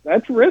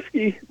 That's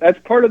risky. That's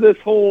part of this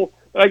whole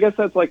 – but I guess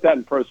that's like that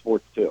in pro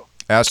sports too.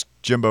 Ask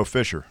Jimbo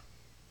Fisher.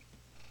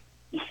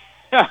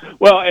 Yeah,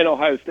 well, and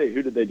Ohio State,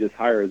 who did they just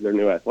hire as their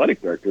new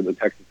athletic director? The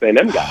Texas A&M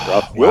guy,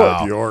 Russ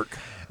Wow. York.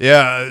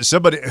 Yeah,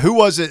 who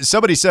was it?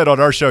 Somebody said on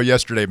our show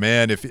yesterday,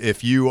 man,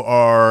 if you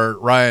are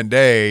Ryan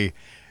Day,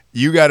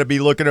 you got to be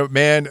looking at,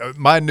 man,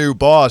 my new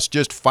boss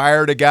just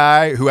fired a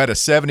guy who had a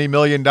 $70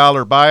 million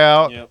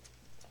buyout. Yep.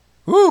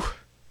 Whew.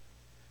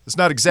 It's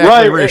not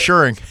exactly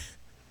reassuring.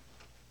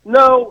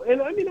 No,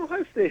 and I mean,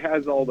 Ohio State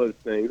has all those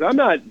things. I'm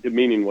not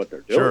demeaning what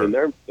they're doing.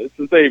 Sure. This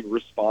is a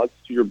response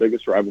to your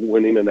biggest rival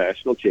winning a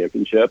national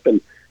championship,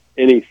 and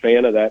any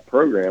fan of that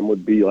program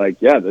would be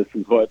like, yeah, this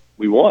is what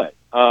we want.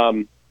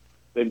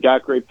 They've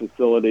got great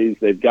facilities.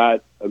 They've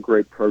got a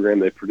great program.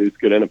 They produce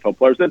good NFL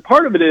players. And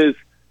part of it is,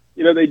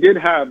 they did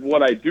have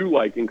what I do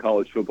like in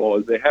college football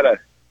is they had a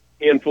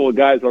handful of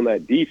guys on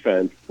that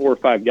defense, 4 or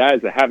 5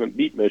 guys that haven't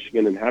beat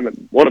Michigan and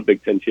haven't won a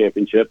Big Ten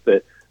championship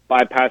that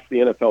bypassed the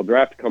NFL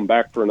draft to come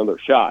back for another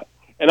shot.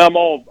 And I'm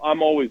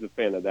always a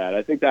fan of that.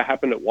 I think that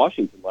happened at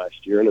Washington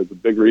last year, and it's a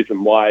big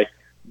reason why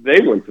they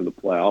went to the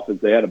playoff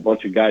is they had a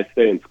bunch of guys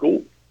stay in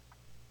school.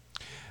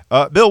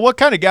 Bill, what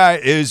kind of guy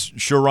is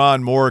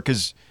Sherron Moore?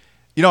 Because,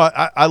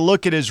 I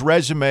look at his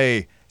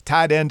resume,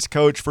 tight ends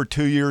coach for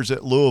 2 years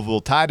at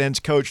Louisville, tight ends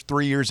coach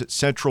 3 years at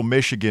Central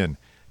Michigan,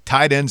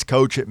 tight ends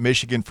coach at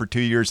Michigan for 2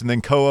 years, and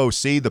then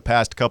co-OC the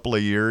past couple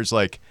of years.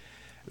 Like,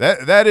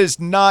 that is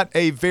not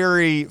a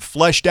very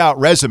fleshed out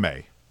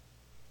resume.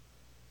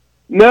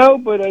 No,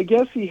 but I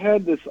guess he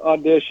had this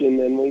audition,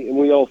 and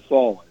we all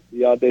saw it.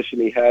 The audition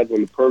he had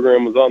when the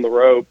program was on the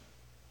rope,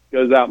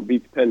 goes out and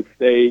beats Penn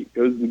State,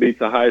 goes and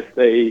beats Ohio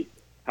State,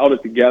 held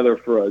it together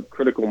for a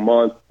critical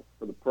month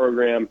for the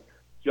program,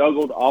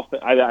 juggled off.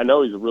 I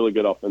know he's a really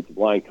good offensive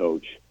line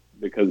coach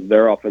because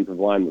their offensive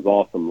line was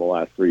awesome the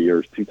last 3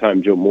 years,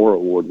 2-time Joe Moore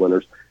Award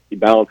winners. He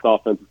balanced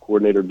offensive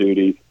coordinator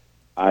duties.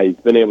 He's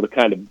been able to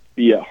kind of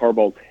be at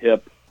Harbaugh's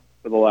hip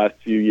for the last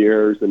few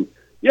years, and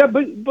yeah,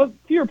 but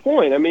to your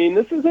point, I mean,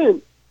 this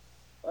isn't,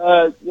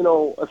 a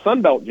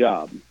Sun Belt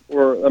job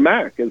or a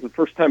MAC as a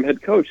first-time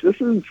head coach. This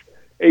is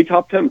a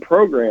top 10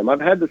 program. I've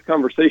had this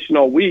conversation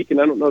all week,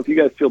 and I don't know if you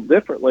guys feel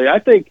differently. I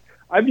think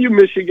I view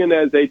Michigan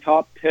as a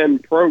top 10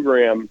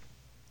 program,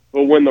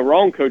 but when the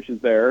wrong coach is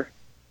there,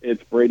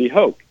 it's Brady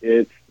Hoke.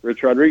 It's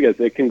Rich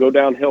Rodriguez. It can go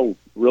downhill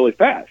really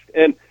fast.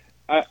 And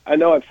I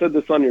know I've said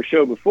this on your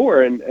show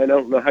before, and I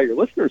don't know how your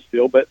listeners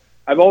feel, but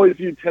I've always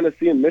viewed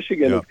Tennessee and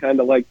Michigan as kind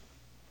of like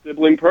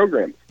sibling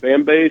programs,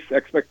 fan base,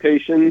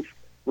 expectations,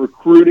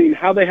 recruiting,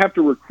 how they have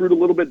to recruit a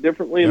little bit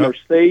differently in their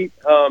state.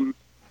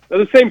 They're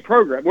the same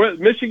program.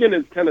 Michigan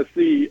is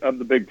Tennessee of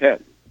the Big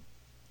Ten.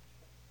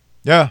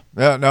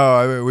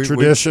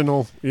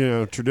 Traditional,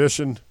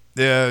 tradition.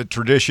 Yeah,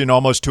 tradition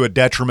almost to a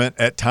detriment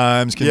at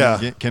times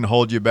can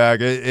hold you back.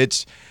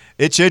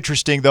 It's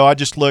interesting though. I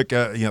just look,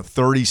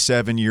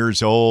 37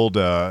 years old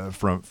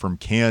from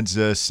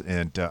Kansas,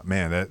 and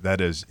man,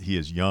 he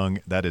is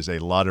young. That is a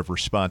lot of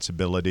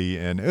responsibility,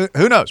 and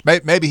who knows?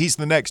 Maybe he's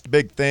the next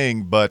big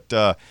thing,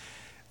 but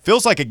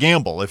feels like a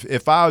gamble.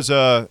 If I was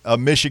a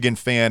Michigan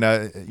fan,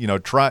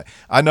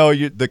 I know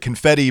the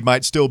confetti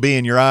might still be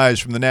in your eyes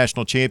from the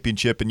national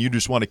championship, and you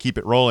just want to keep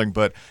it rolling.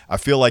 But I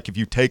feel like if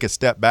you take a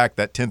step back,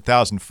 that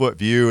 10,000-foot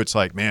view, it's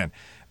like, man.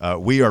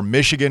 We are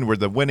Michigan. We're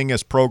the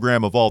winningest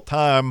program of all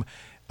time.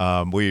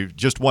 We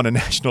just won a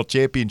national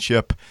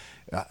championship.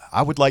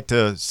 I would like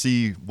to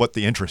see what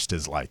the interest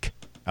is like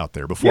out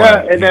there before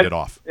I hand it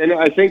off. And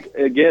I think,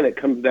 again, it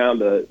comes down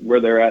to where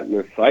they're at in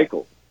this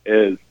cycle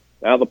is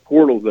now the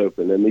portal's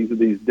open, and these are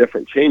these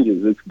different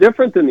changes. It's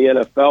different than the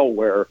NFL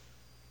where,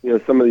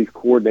 some of these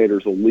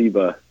coordinators will leave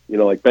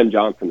like Ben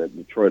Johnson at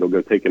Detroit will go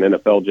take an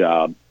NFL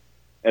job,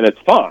 and it's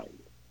fine.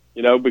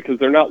 Because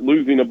they're not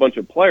losing a bunch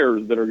of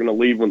players that are going to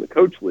leave when the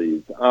coach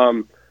leaves.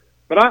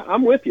 But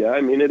I'm with you.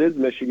 I mean, it is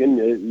Michigan.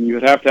 You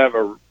would have to have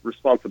a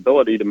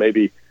responsibility to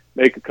maybe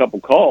make a couple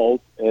calls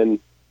and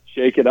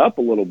shake it up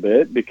a little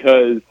bit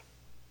because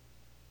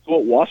it's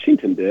what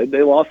Washington did.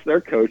 They lost their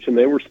coach, and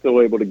they were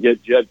still able to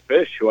get Jed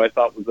Fish, who I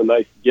thought was a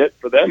nice get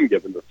for them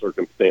given the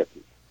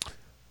circumstances.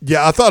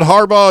 Yeah, I thought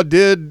Harbaugh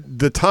did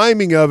the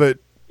timing of it.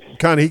 He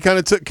kind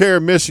of took care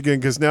of Michigan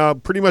because now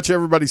pretty much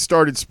everybody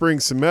started spring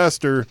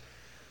semester.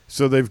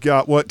 So they've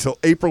got, till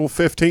April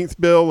 15th,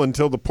 Bill,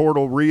 until the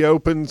portal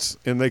reopens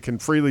and they can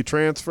freely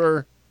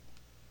transfer?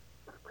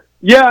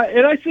 Yeah,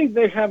 and I think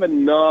they have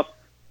enough.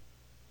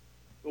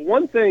 The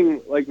one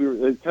thing,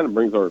 it kind of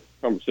brings our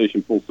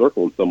conversation full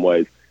circle in some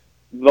ways.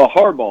 The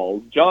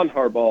Harbaughs, John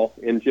Harbaugh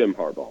and Jim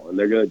Harbaugh,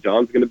 and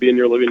John's going to be in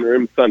your living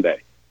room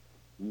Sunday.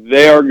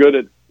 They are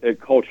good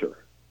at culture.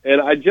 And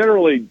I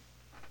generally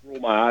roll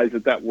my eyes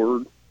at that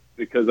word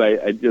because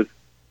I just,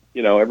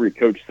 every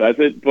coach says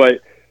it,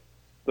 but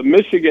the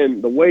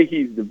Michigan, the way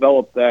he's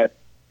developed that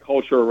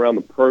culture around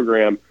the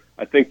program,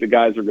 I think the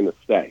guys are going to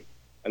stay.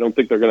 I don't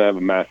think they're going to have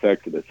a mass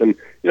exodus. And,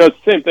 it's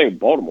the same thing in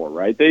Baltimore,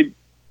 right?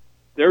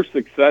 Their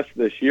success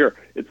this year,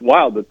 it's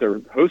wild that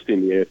they're hosting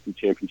the AFC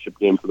Championship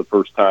game for the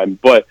first time,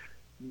 but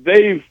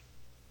they've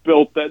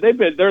built that.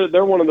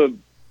 They're one of the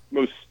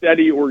most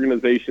steady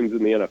organizations in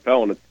the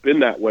NFL, and it's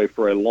been that way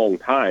for a long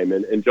time,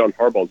 and John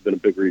Harbaugh's been a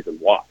big reason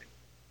why.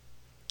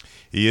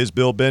 He is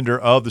Bill Bender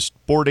of the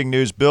Sporting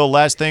News. Bill,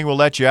 last thing, we'll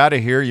let you out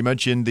of here. You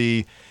mentioned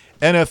the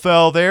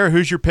NFL there.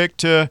 Who's your pick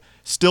to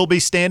still be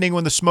standing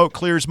when the smoke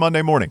clears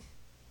Monday morning?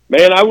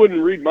 Man, I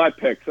wouldn't read my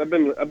picks. I've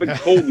been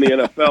told in the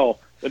NFL.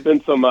 There've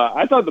been some.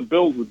 I thought the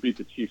Bills would beat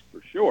the Chiefs for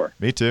sure.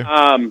 Me too.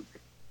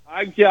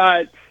 I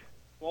got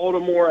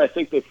Baltimore. I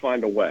think they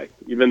find a way,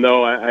 even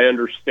though I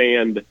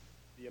understand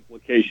the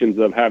implications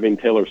of having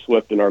Taylor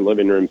Swift in our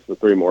living rooms for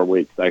 3 more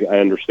weeks. I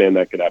understand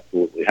that could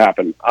absolutely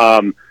happen.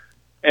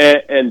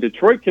 and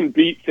Detroit can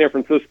beat San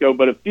Francisco,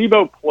 but if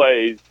Debo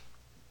plays,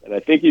 and I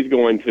think he's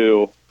going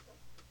to,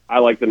 I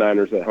like the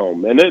Niners at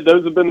home. And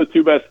those have been the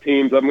two best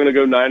teams. I'm going to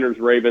go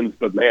Niners-Ravens,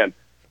 but, man,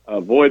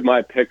 avoid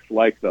my picks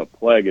like the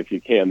plague if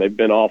you can. They've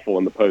been awful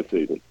in the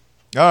postseason.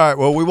 All right,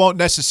 well, we won't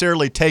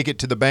necessarily take it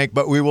to the bank,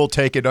 but we will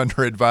take it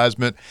under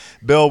advisement.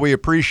 Bill, we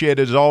appreciate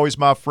it as always,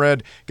 my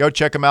friend. Go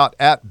check him out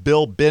at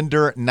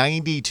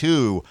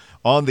BillBender92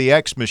 on the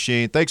X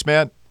machine. Thanks,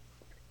 man.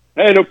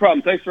 Hey, no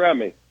problem. Thanks for having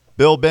me.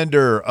 Bill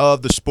Bender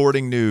of the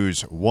Sporting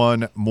News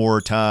one more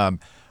time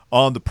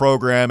on the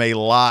program. A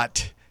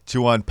lot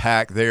to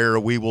unpack there.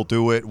 We will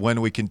do it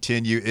when we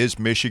continue. Is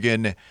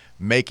Michigan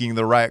making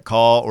the right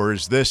call, or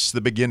is this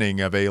the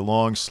beginning of a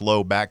long,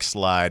 slow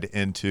backslide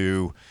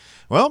into,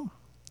 well,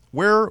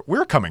 where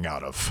we're coming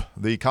out of,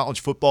 the college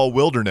football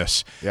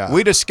wilderness? Yeah.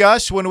 We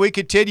discuss when we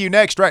continue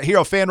next right here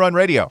on Fanrun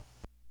Radio.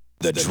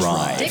 The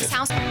Drive. Dick's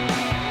House.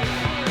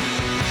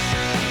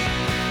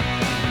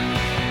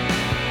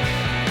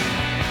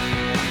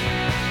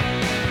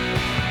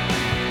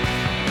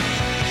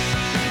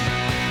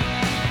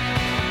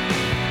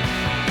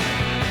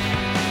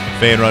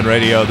 Fanrun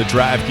Radio, the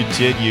drive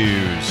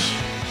continues.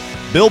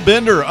 Bill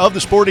Bender of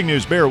the Sporting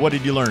News. Bear, what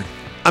did you learn?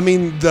 I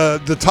mean,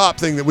 the top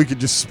thing that we could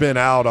just spin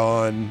out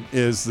on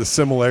is the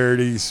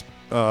similarities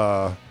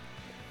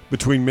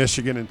between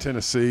Michigan and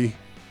Tennessee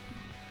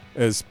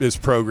as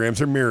programs.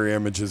 They're mirror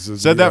images.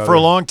 Said that for a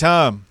long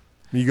time.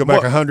 You go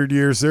back 100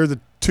 years, they're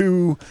the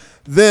two,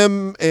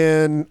 them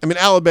and, I mean,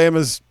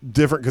 Alabama's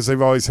different because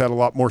they've always had a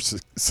lot more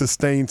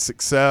sustained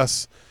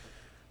success.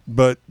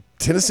 But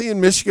Tennessee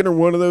and Michigan are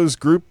one of those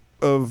group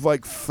of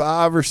like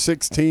 5 or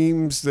 6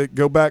 teams that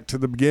go back to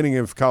the beginning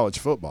of college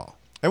football.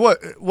 And what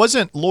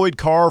wasn't Lloyd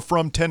Carr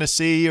from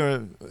Tennessee?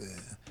 There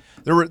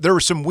were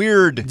some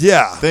weird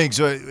things.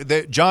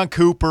 John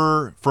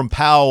Cooper from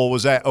Powell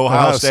was at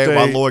Ohio State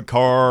while Lloyd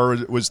Carr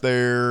was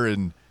there,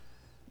 and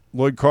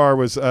Lloyd Carr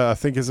was, I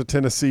think, is a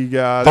Tennessee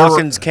guy.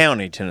 Hawkins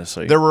County,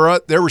 Tennessee. There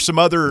were some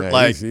other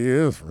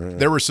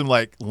there were some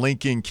like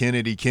Lincoln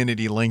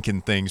Kennedy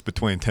Lincoln things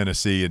between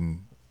Tennessee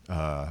and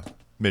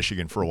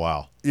Michigan for a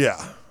while.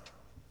 Yeah,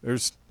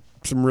 there's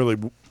some really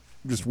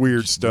just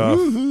weird stuff.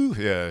 Woo-hoo.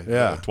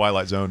 Yeah.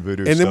 Twilight Zone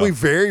voodoo. And stuff. then we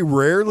very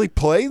rarely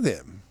play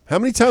them. How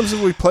many times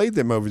have we played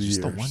them over the years?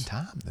 Just the one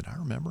time that I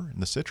remember in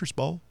the Citrus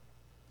Bowl.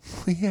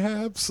 We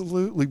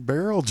absolutely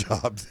barrel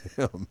jobbed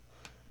them.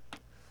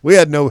 We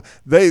had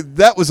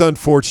that was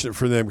unfortunate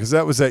for them because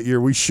that was that year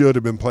we should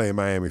have been playing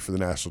Miami for the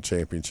national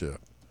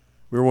championship.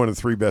 We were one of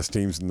the 3 best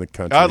teams in the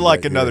country. I'd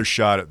like another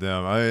shot at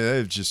them.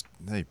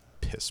 They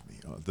piss me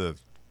off.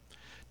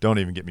 Don't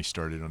even get me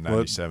started on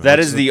 97. That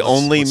is the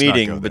only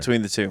meeting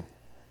between the two.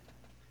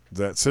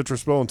 That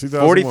Citrus Bowl in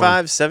 2001.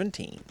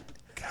 45-17.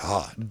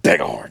 God. Big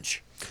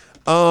Orange.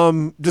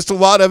 Just a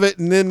lot of it,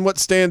 and then what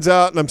stands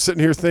out, and I'm sitting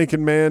here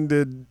thinking, man,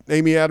 did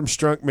Amy Adams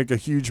Strunk make a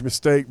huge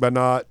mistake by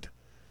not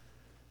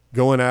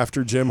going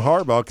after Jim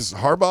Harbaugh? Because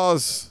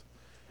Harbaugh's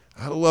 –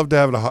 I'd love to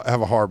have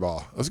a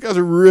Harbaugh. Those guys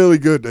are really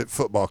good at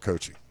football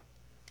coaching,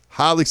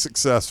 highly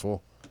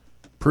successful.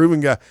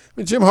 Proven guy. I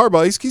mean, Jim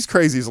Harbaugh, he's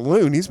crazy as a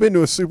loon. He's been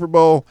to a Super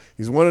Bowl.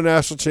 He's won a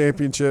national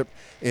championship.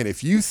 And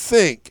if you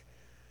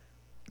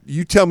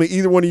tell me,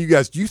 either one of you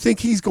guys, do you think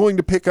he's going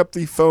to pick up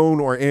the phone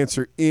or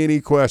answer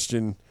any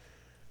question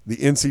the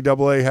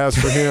NCAA has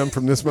for him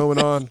from this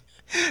moment on?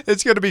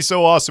 It's going to be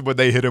so awesome when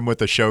they hit him with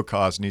a show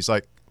cause, and he's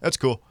like, that's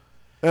cool.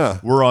 Yeah.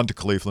 We're on to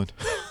Cleveland.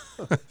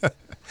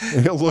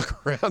 And he'll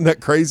look around,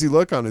 that crazy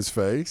look on his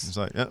face. It's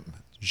like,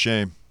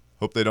 shame.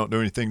 Hope they don't do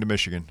anything to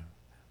Michigan.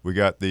 We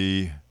got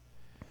the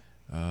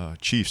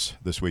Chiefs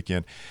this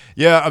weekend.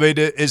 Yeah, I mean,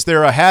 is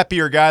there a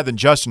happier guy than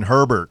Justin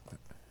Herbert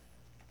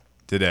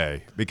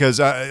today? Because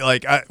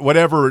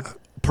whatever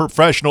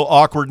professional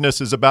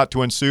awkwardness is about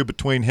to ensue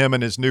between him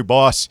and his new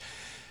boss,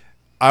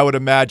 I would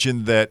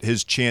imagine that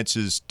his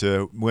chances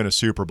to win a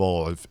Super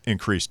Bowl have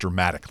increased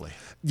dramatically.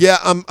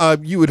 Yeah,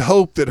 you would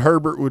hope that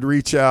Herbert would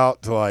reach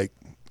out to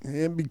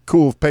it'd be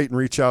cool if Peyton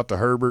reached out to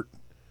Herbert.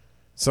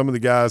 Some of the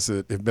guys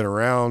that have been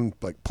around,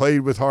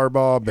 played with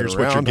Harbaugh, been Here's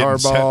around what you're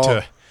Harbaugh.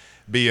 set to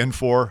be in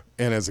for.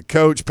 And as a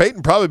coach,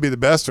 Peyton probably be the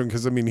best one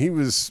because, I mean, he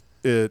was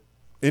at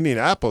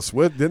Indianapolis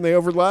didn't they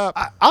overlap?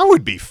 I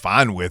would be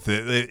fine with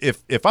it.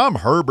 If I'm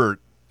Herbert,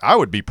 I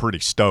would be pretty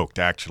stoked,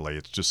 actually.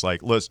 It's just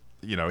like,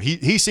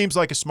 he seems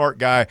like a smart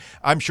guy.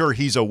 I'm sure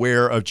he's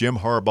aware of Jim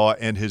Harbaugh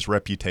and his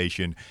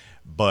reputation.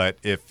 But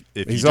if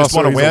you just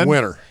want to win, a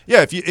winner.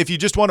 Yeah, if you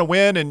just want to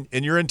win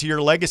and you're into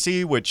your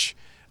legacy, which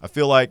I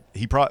feel like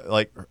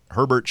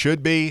Herbert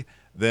should be,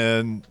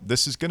 then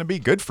this is going to be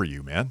good for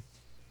you, man.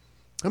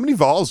 How many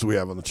Vols do we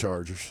have on the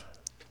Chargers?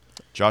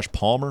 Josh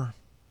Palmer.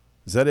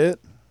 Is that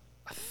it?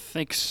 I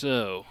think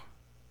so.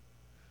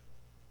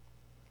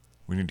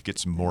 We need to get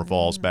some more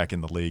Vols back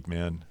in the league,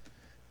 man.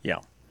 Yeah.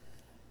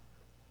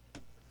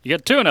 You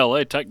got 2 in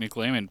L.A.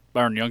 technically. I mean,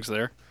 Byron Young's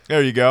there.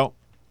 There you go.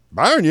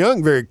 Byron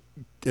Young,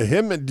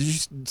 did you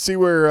see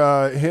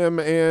where him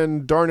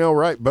and Darnell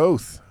Wright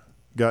both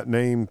got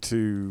named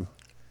to?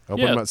 I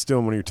hope I'm not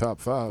stealing one of your top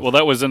 5. Well,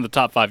 that was in the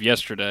top 5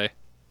 yesterday.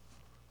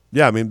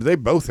 Yeah, I mean, they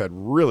both had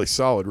really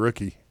solid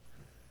rookie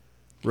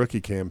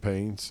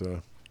campaigns.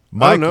 So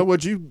Mike, I don't know.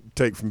 What'd you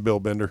take from Bill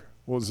Bender?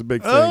 What was the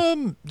big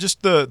thing?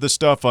 Just the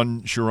stuff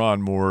on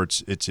Sharon Moore.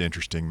 It's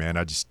interesting, man.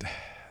 I just,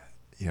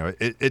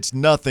 it's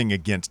nothing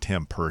against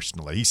him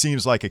personally. He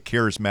seems like a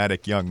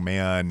charismatic young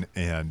man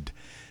and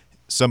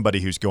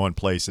somebody who's going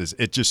places.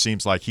 It just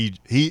seems like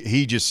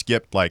he just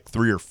skipped like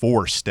 3 or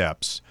 4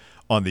 steps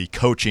on the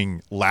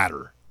coaching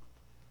ladder.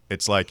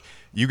 It's like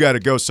you got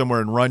to go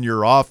somewhere and run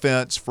your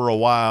offense for a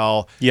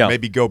while. Yeah.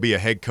 Maybe go be a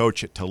head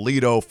coach at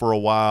Toledo for a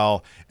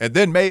while, and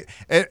then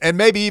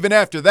maybe even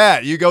after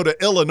that you go to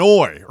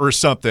Illinois or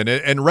something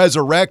and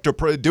resurrect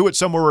or do it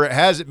somewhere where it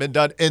hasn't been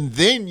done, and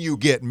then you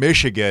get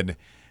Michigan.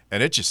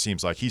 And it just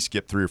seems like he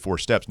skipped 3 or 4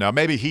 steps. Now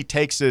maybe he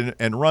takes it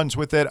and runs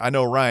with it. I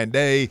know Ryan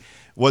Day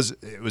was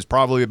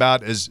probably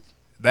about as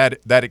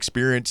that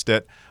experienced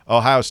at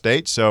Ohio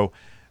State, so.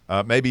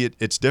 Maybe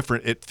it's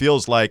different. It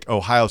feels like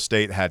Ohio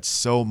State had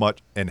so much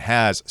and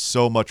has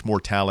so much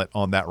more talent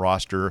on that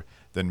roster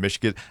than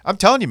Michigan. I'm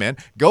telling you, man,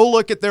 go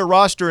look at their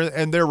roster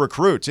and their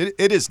recruits.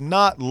 It is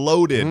not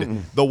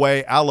loaded the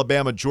way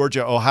Alabama,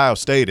 Georgia, Ohio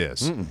State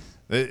is.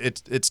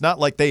 It's not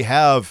like they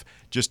have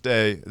just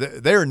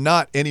they're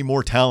not any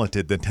more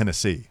talented than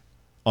Tennessee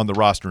on the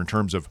roster in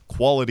terms of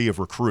quality of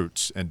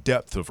recruits and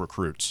depth of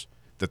recruits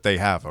that they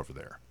have over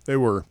there. They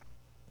were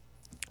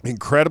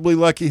incredibly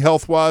lucky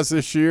health-wise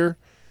this year.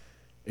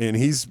 And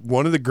he's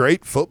one of the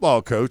great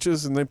football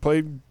coaches, and they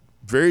played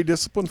very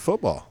disciplined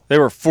football. They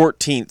were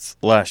 14th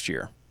last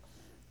year.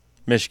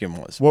 Michigan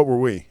was. What were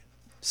we?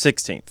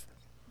 16th.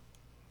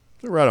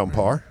 They're right on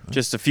par.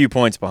 Just a few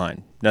points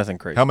behind. Nothing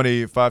crazy. How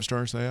many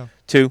 5-stars they have?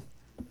 2.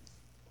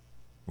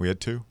 We had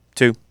 2.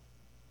 2.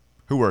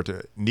 Who were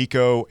it?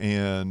 Nico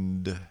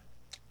and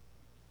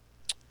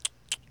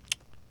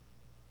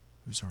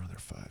who's our other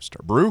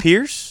 5-star? Brew?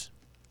 Pierce?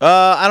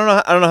 I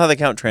don't know how they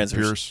count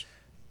transfers.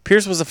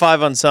 Pierce was a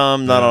 5 on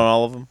some, not on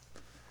all of them.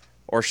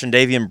 Or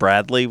Shandavian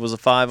Bradley was a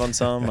 5 on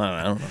some.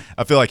 I don't know.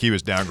 I feel like he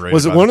was downgraded.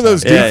 Was it one of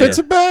those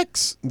defensive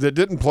backs that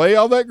didn't play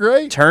all that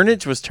great?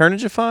 Turnage? Was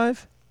Turnage a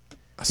 5?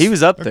 He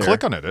was up there.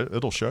 Click on it.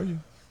 It'll show you.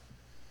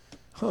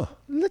 Huh.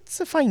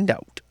 Let's find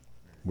out.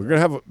 We're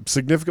going to have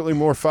significantly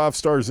more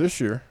 5-stars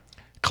this year.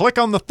 Click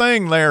on the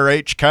thing there,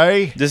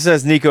 HK. This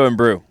says Nico and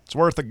Brew. It's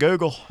worth a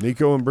Google.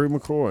 Nico and Brew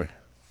McCoy.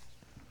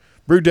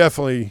 Brew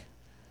definitely...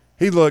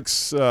 He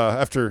looks,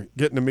 after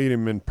getting to meet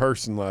him in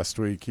person last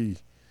week,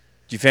 Did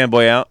you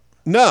fanboy out?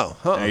 No.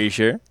 Are you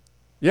sure?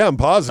 Yeah, I'm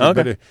positive.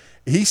 Okay.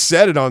 But he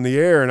said it on the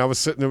air, and I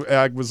was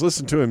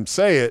listening to him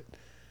say it,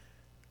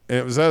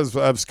 and I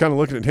was kind of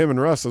looking at him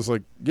and Russ. I was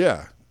like,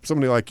 yeah,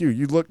 somebody like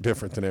you look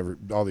different than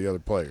all the other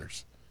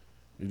players.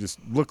 You just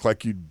look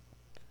like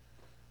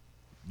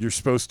you're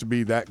supposed to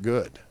be that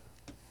good.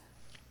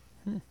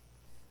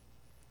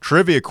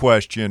 Trivia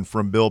question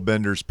from Bill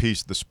Bender's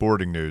piece of the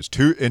Sporting News,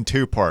 in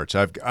 2 parts.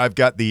 I've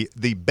got the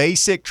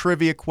basic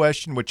trivia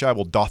question, which I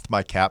will doff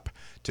my cap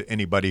to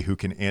anybody who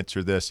can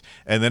answer this,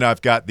 and then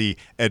I've got the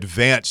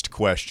advanced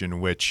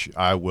question, which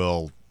I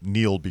will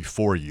kneel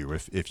before you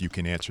if you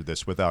can answer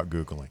this without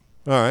Googling.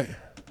 All right.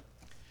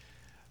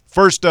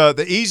 First,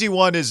 the easy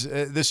one is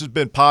this has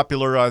been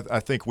popular. I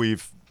think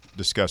we've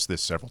discussed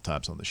this several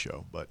times on the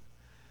show, but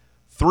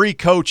 3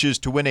 coaches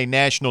to win a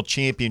national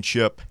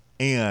championship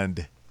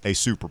and a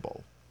Super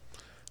Bowl.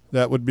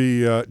 That would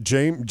be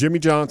Jimmy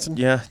Johnson.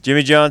 Yeah,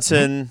 Jimmy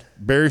Johnson.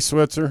 Barry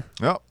Switzer.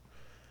 Yep.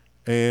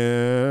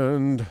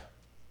 And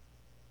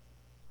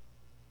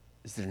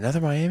is there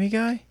another Miami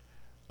guy?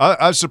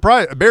 I was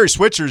surprised. Barry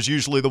Switzer is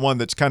usually the one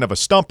that's kind of a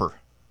stumper.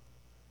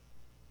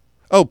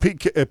 Oh,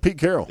 Pete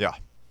Carroll. Yeah.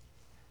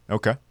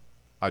 Okay.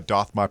 I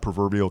doff my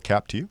proverbial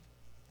cap to you.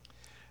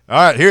 All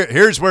right,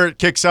 here's where it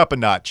kicks up a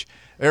notch.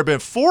 There have been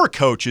 4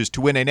 coaches to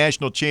win a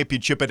national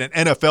championship and an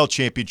NFL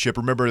championship.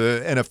 Remember,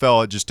 the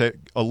NFL had just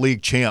a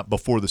league champ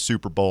before the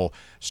Super Bowl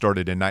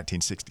started in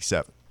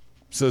 1967.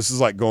 So this is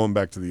like going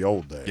back to the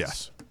old days.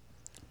 Yes.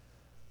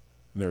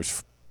 And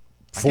there's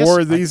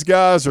 4 of these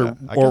guys or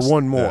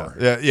one more?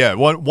 Yeah,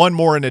 one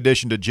more in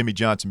addition to Jimmy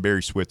Johnson,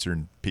 Barry Switzer,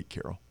 and Pete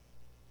Carroll.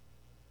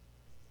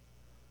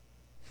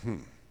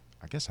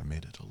 I guess I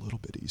made it a little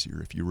bit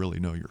easier if you really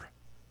know your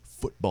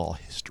football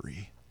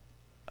history.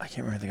 I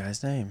can't remember the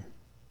guy's name.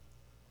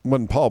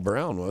 Wasn't Paul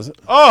Brown, was it?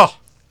 Oh,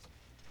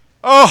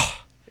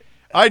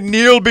 I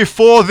kneel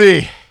before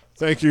thee.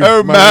 Thank you,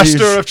 O my master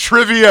liege. of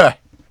trivia.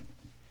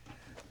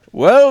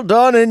 Well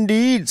done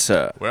indeed,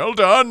 sir. Well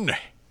done.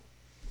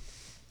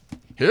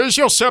 Here's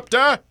your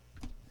scepter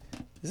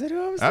Is that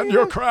who I was and thinking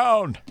your of?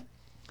 crown.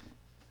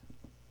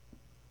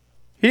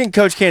 He didn't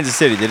coach Kansas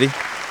City, did he?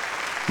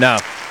 No.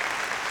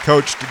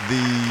 Coached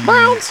the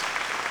Browns.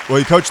 Well,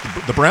 he coached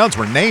the Browns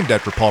were named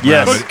after Paul Brown.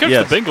 Yes. But but coached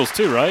Yes. the Bengals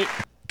too, right?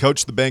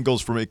 coached the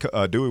Bengals for me.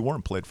 Dewey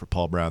Warren played for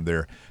Paul Brown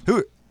there.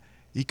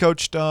 He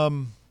coached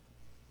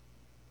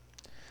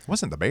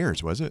wasn't the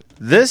Bears, was it?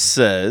 This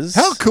says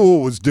How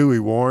cool was Dewey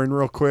Warren,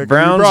 real quick?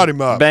 Browns You brought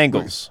him up.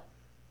 Bengals.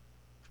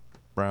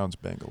 Browns,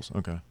 Bengals.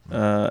 Okay.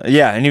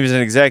 Yeah, and he was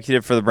an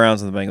executive for the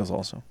Browns and the Bengals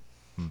also.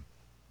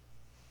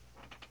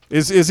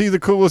 Is he the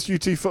coolest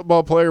UT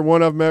football player?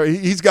 One of them.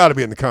 He's got to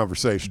be in the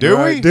conversation. Dewey?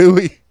 Right?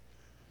 Dewey.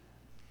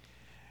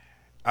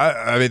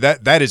 I mean,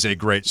 that is a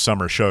great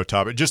summer show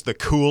topic. Just the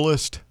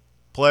coolest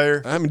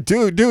player. I mean,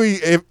 Dewey.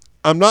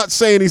 I'm not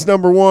saying he's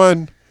number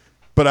one,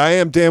 but I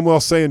am damn well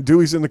saying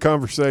Dewey's in the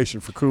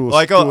conversation for coolest.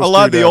 Like a coolest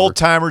lot of dude the ever. old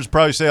timers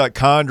probably say like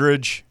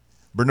Condridge,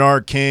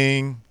 Bernard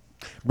King.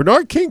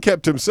 Bernard King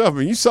kept to himself. I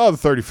mean, you saw the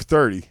 30 for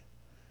 30.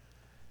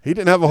 He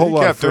didn't have a whole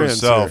lot of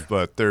friends. He kept to himself, there.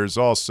 but there's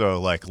also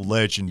like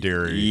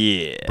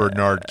legendary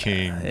Bernard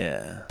King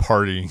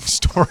partying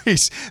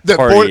stories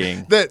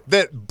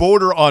that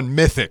border on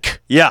mythic.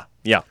 Yeah.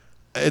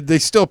 They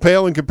still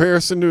pale in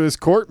comparison to his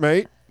court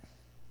mate,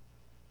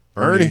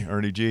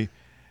 Ernie G.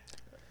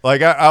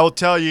 Like I will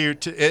tell you,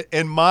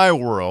 in my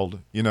world,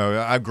 you know,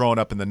 I've grown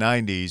up in the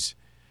 '90s.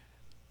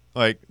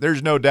 Like,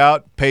 there's no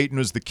doubt Peyton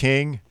was the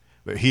king,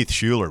 but Heath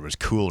Shuler was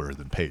cooler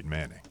than Peyton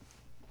Manning.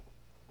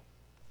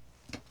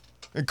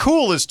 And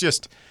cool is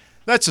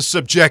that's a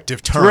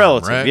subjective term,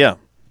 relative, right? yeah.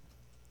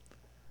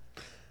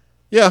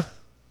 Yeah.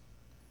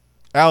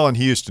 Allen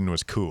Houston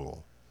was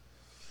cool.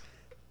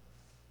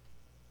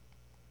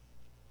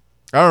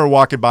 I remember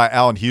walking by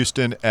Allen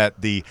Houston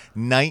at the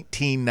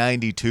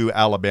 1992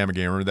 Alabama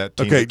game. Remember that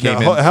team that came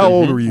in? How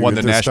old were you won at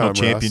the this national time,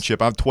 championship.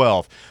 I'm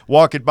 12.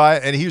 Walking by,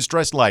 and he was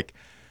dressed like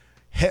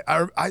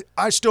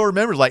I still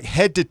remember, like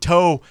head to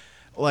toe,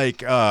 like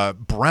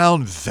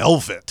brown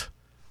velvet.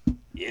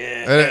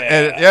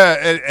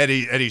 Yeah, and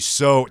he's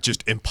so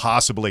just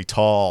impossibly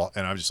tall,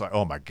 and I'm just like,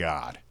 oh my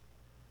god,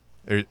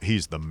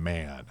 he's the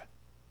man.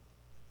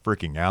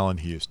 Freaking Allen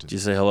Houston. Did you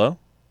say hello?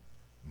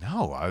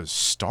 No, I was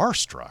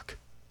starstruck.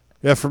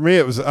 Yeah, for me,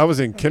 I was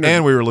in kindergarten.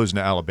 And we were losing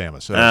to Alabama.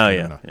 So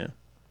yeah.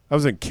 I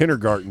was in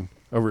kindergarten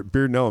over at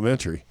Bearden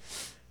Elementary,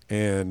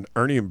 and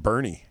Ernie and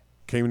Bernie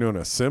came to an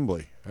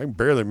assembly. I can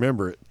barely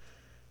remember it,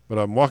 but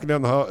I'm walking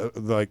down the hall,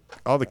 like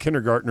all the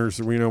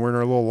kindergartners, we're in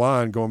our little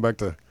line going back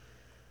to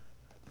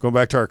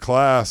our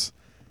class,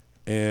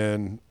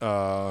 and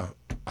I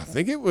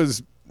think it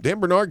was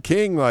Dan Bernard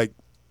King. Like,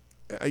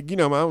 I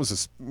was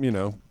just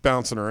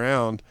bouncing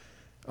around,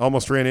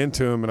 almost ran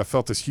into him, and I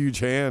felt this huge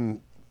hand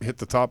not hit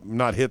the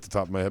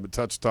top of my head, but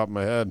touch the top of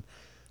my head.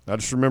 I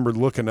just remembered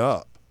looking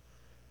up,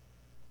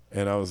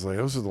 and I was like,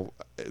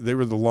 they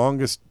were the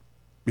longest.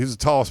 He was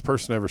the tallest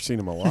person I've ever seen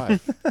in my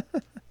life.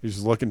 He was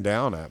just looking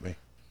down at me.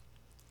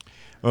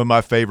 One of my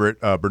favorite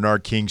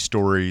Bernard King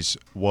stories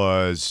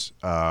was,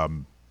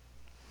 and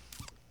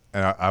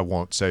I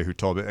won't say who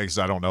told it because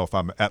I don't know if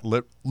I'm at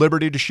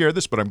liberty to share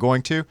this, but I'm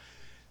going to.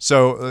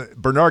 So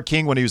Bernard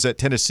King, when he was at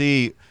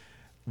Tennessee,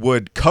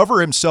 would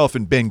cover himself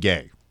in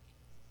Bengay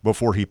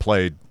before he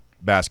played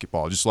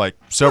basketball, just like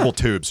several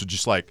tubes, so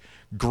just like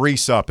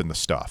grease up in the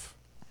stuff.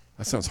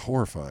 That sounds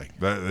horrifying.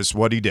 That's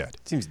what he did.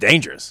 Seems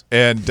dangerous.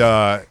 And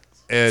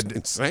it's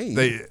insane.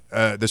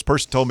 This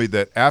person told me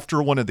that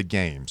after one of the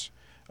games,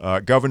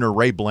 Governor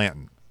Ray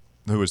Blanton,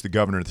 who was the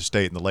governor of the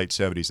state in the late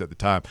 70s at the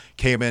time,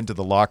 came into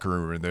the locker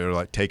room, and they were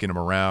like taking him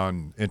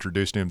around,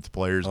 introducing him to the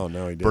players. Oh,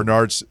 no, he didn't.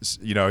 Bernard's,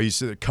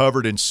 he's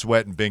covered in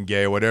sweat and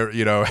Bengay, whatever,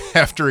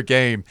 after a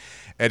game.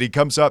 And he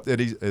comes up, and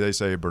they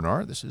say,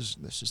 Bernard, this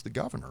is the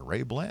governor,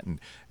 Ray Blanton.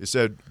 It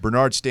said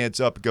Bernard stands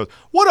up and goes,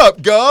 "What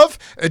up, Gov?"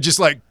 And just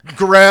like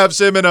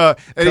grabs him and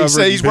he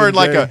say he's wearing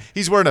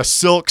he's wearing a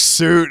silk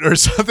suit or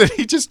something.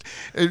 He just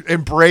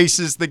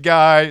embraces the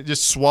guy,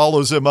 just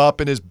swallows him up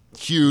in his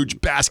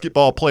huge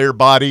basketball player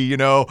body,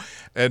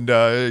 and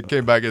it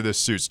came back and this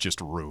suit's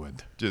just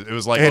ruined. It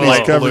was like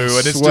light blue,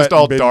 and it's just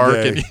all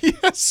dark and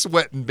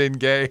sweat and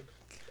Bengay.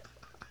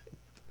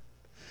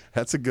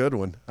 That's a good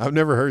one. I've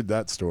never heard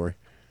that story.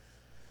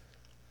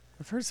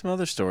 I've heard some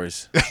other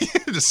stories.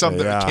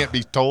 Something that can't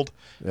be told.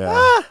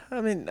 Yeah.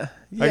 I mean,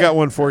 I got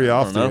one for you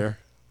off the air.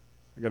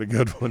 I got a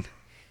good one.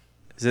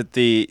 Is it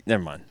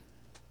never mind.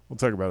 We'll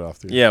talk about it off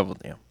the air.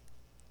 Yeah,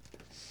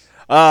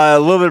 a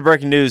little bit of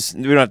breaking news.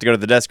 We don't have to go to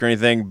the desk or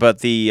anything, but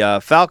the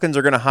Falcons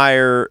are going to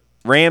hire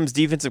Rams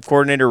defensive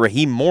coordinator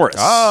Raheem Morris.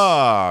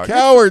 Ah,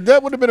 coward!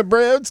 That would have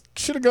been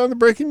should have gone to the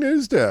breaking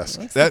news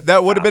desk.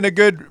 That would have been a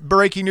good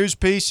breaking news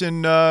piece,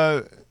 and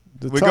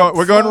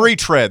we're going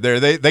retread there.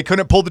 They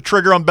couldn't pull the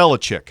trigger on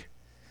Belichick.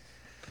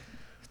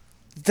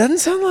 Doesn't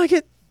sound like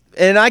it,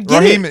 and I get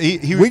Raheem,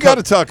 it. We got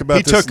to talk about.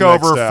 He this took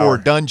over next for hour.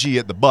 Dungy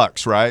at the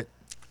Bucks, right?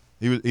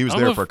 He was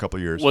there for a couple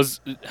of years.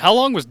 How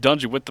long was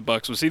Dungy with the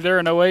Bucks? Was he there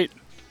in 2008?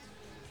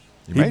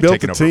 He built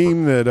the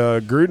team that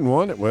Gruden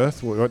won it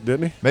with,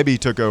 didn't he? Maybe he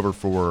took over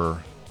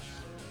for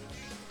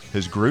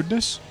his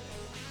Grudeness.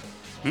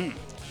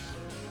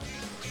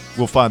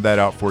 We'll find that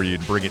out for you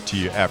and bring it to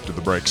you after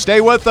the break.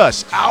 Stay with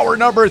us. Hour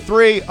number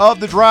 3 of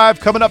The Drive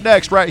coming up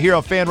next right here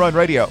on Fanrun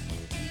Radio.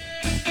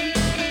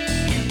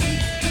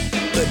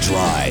 The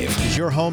Drive is your home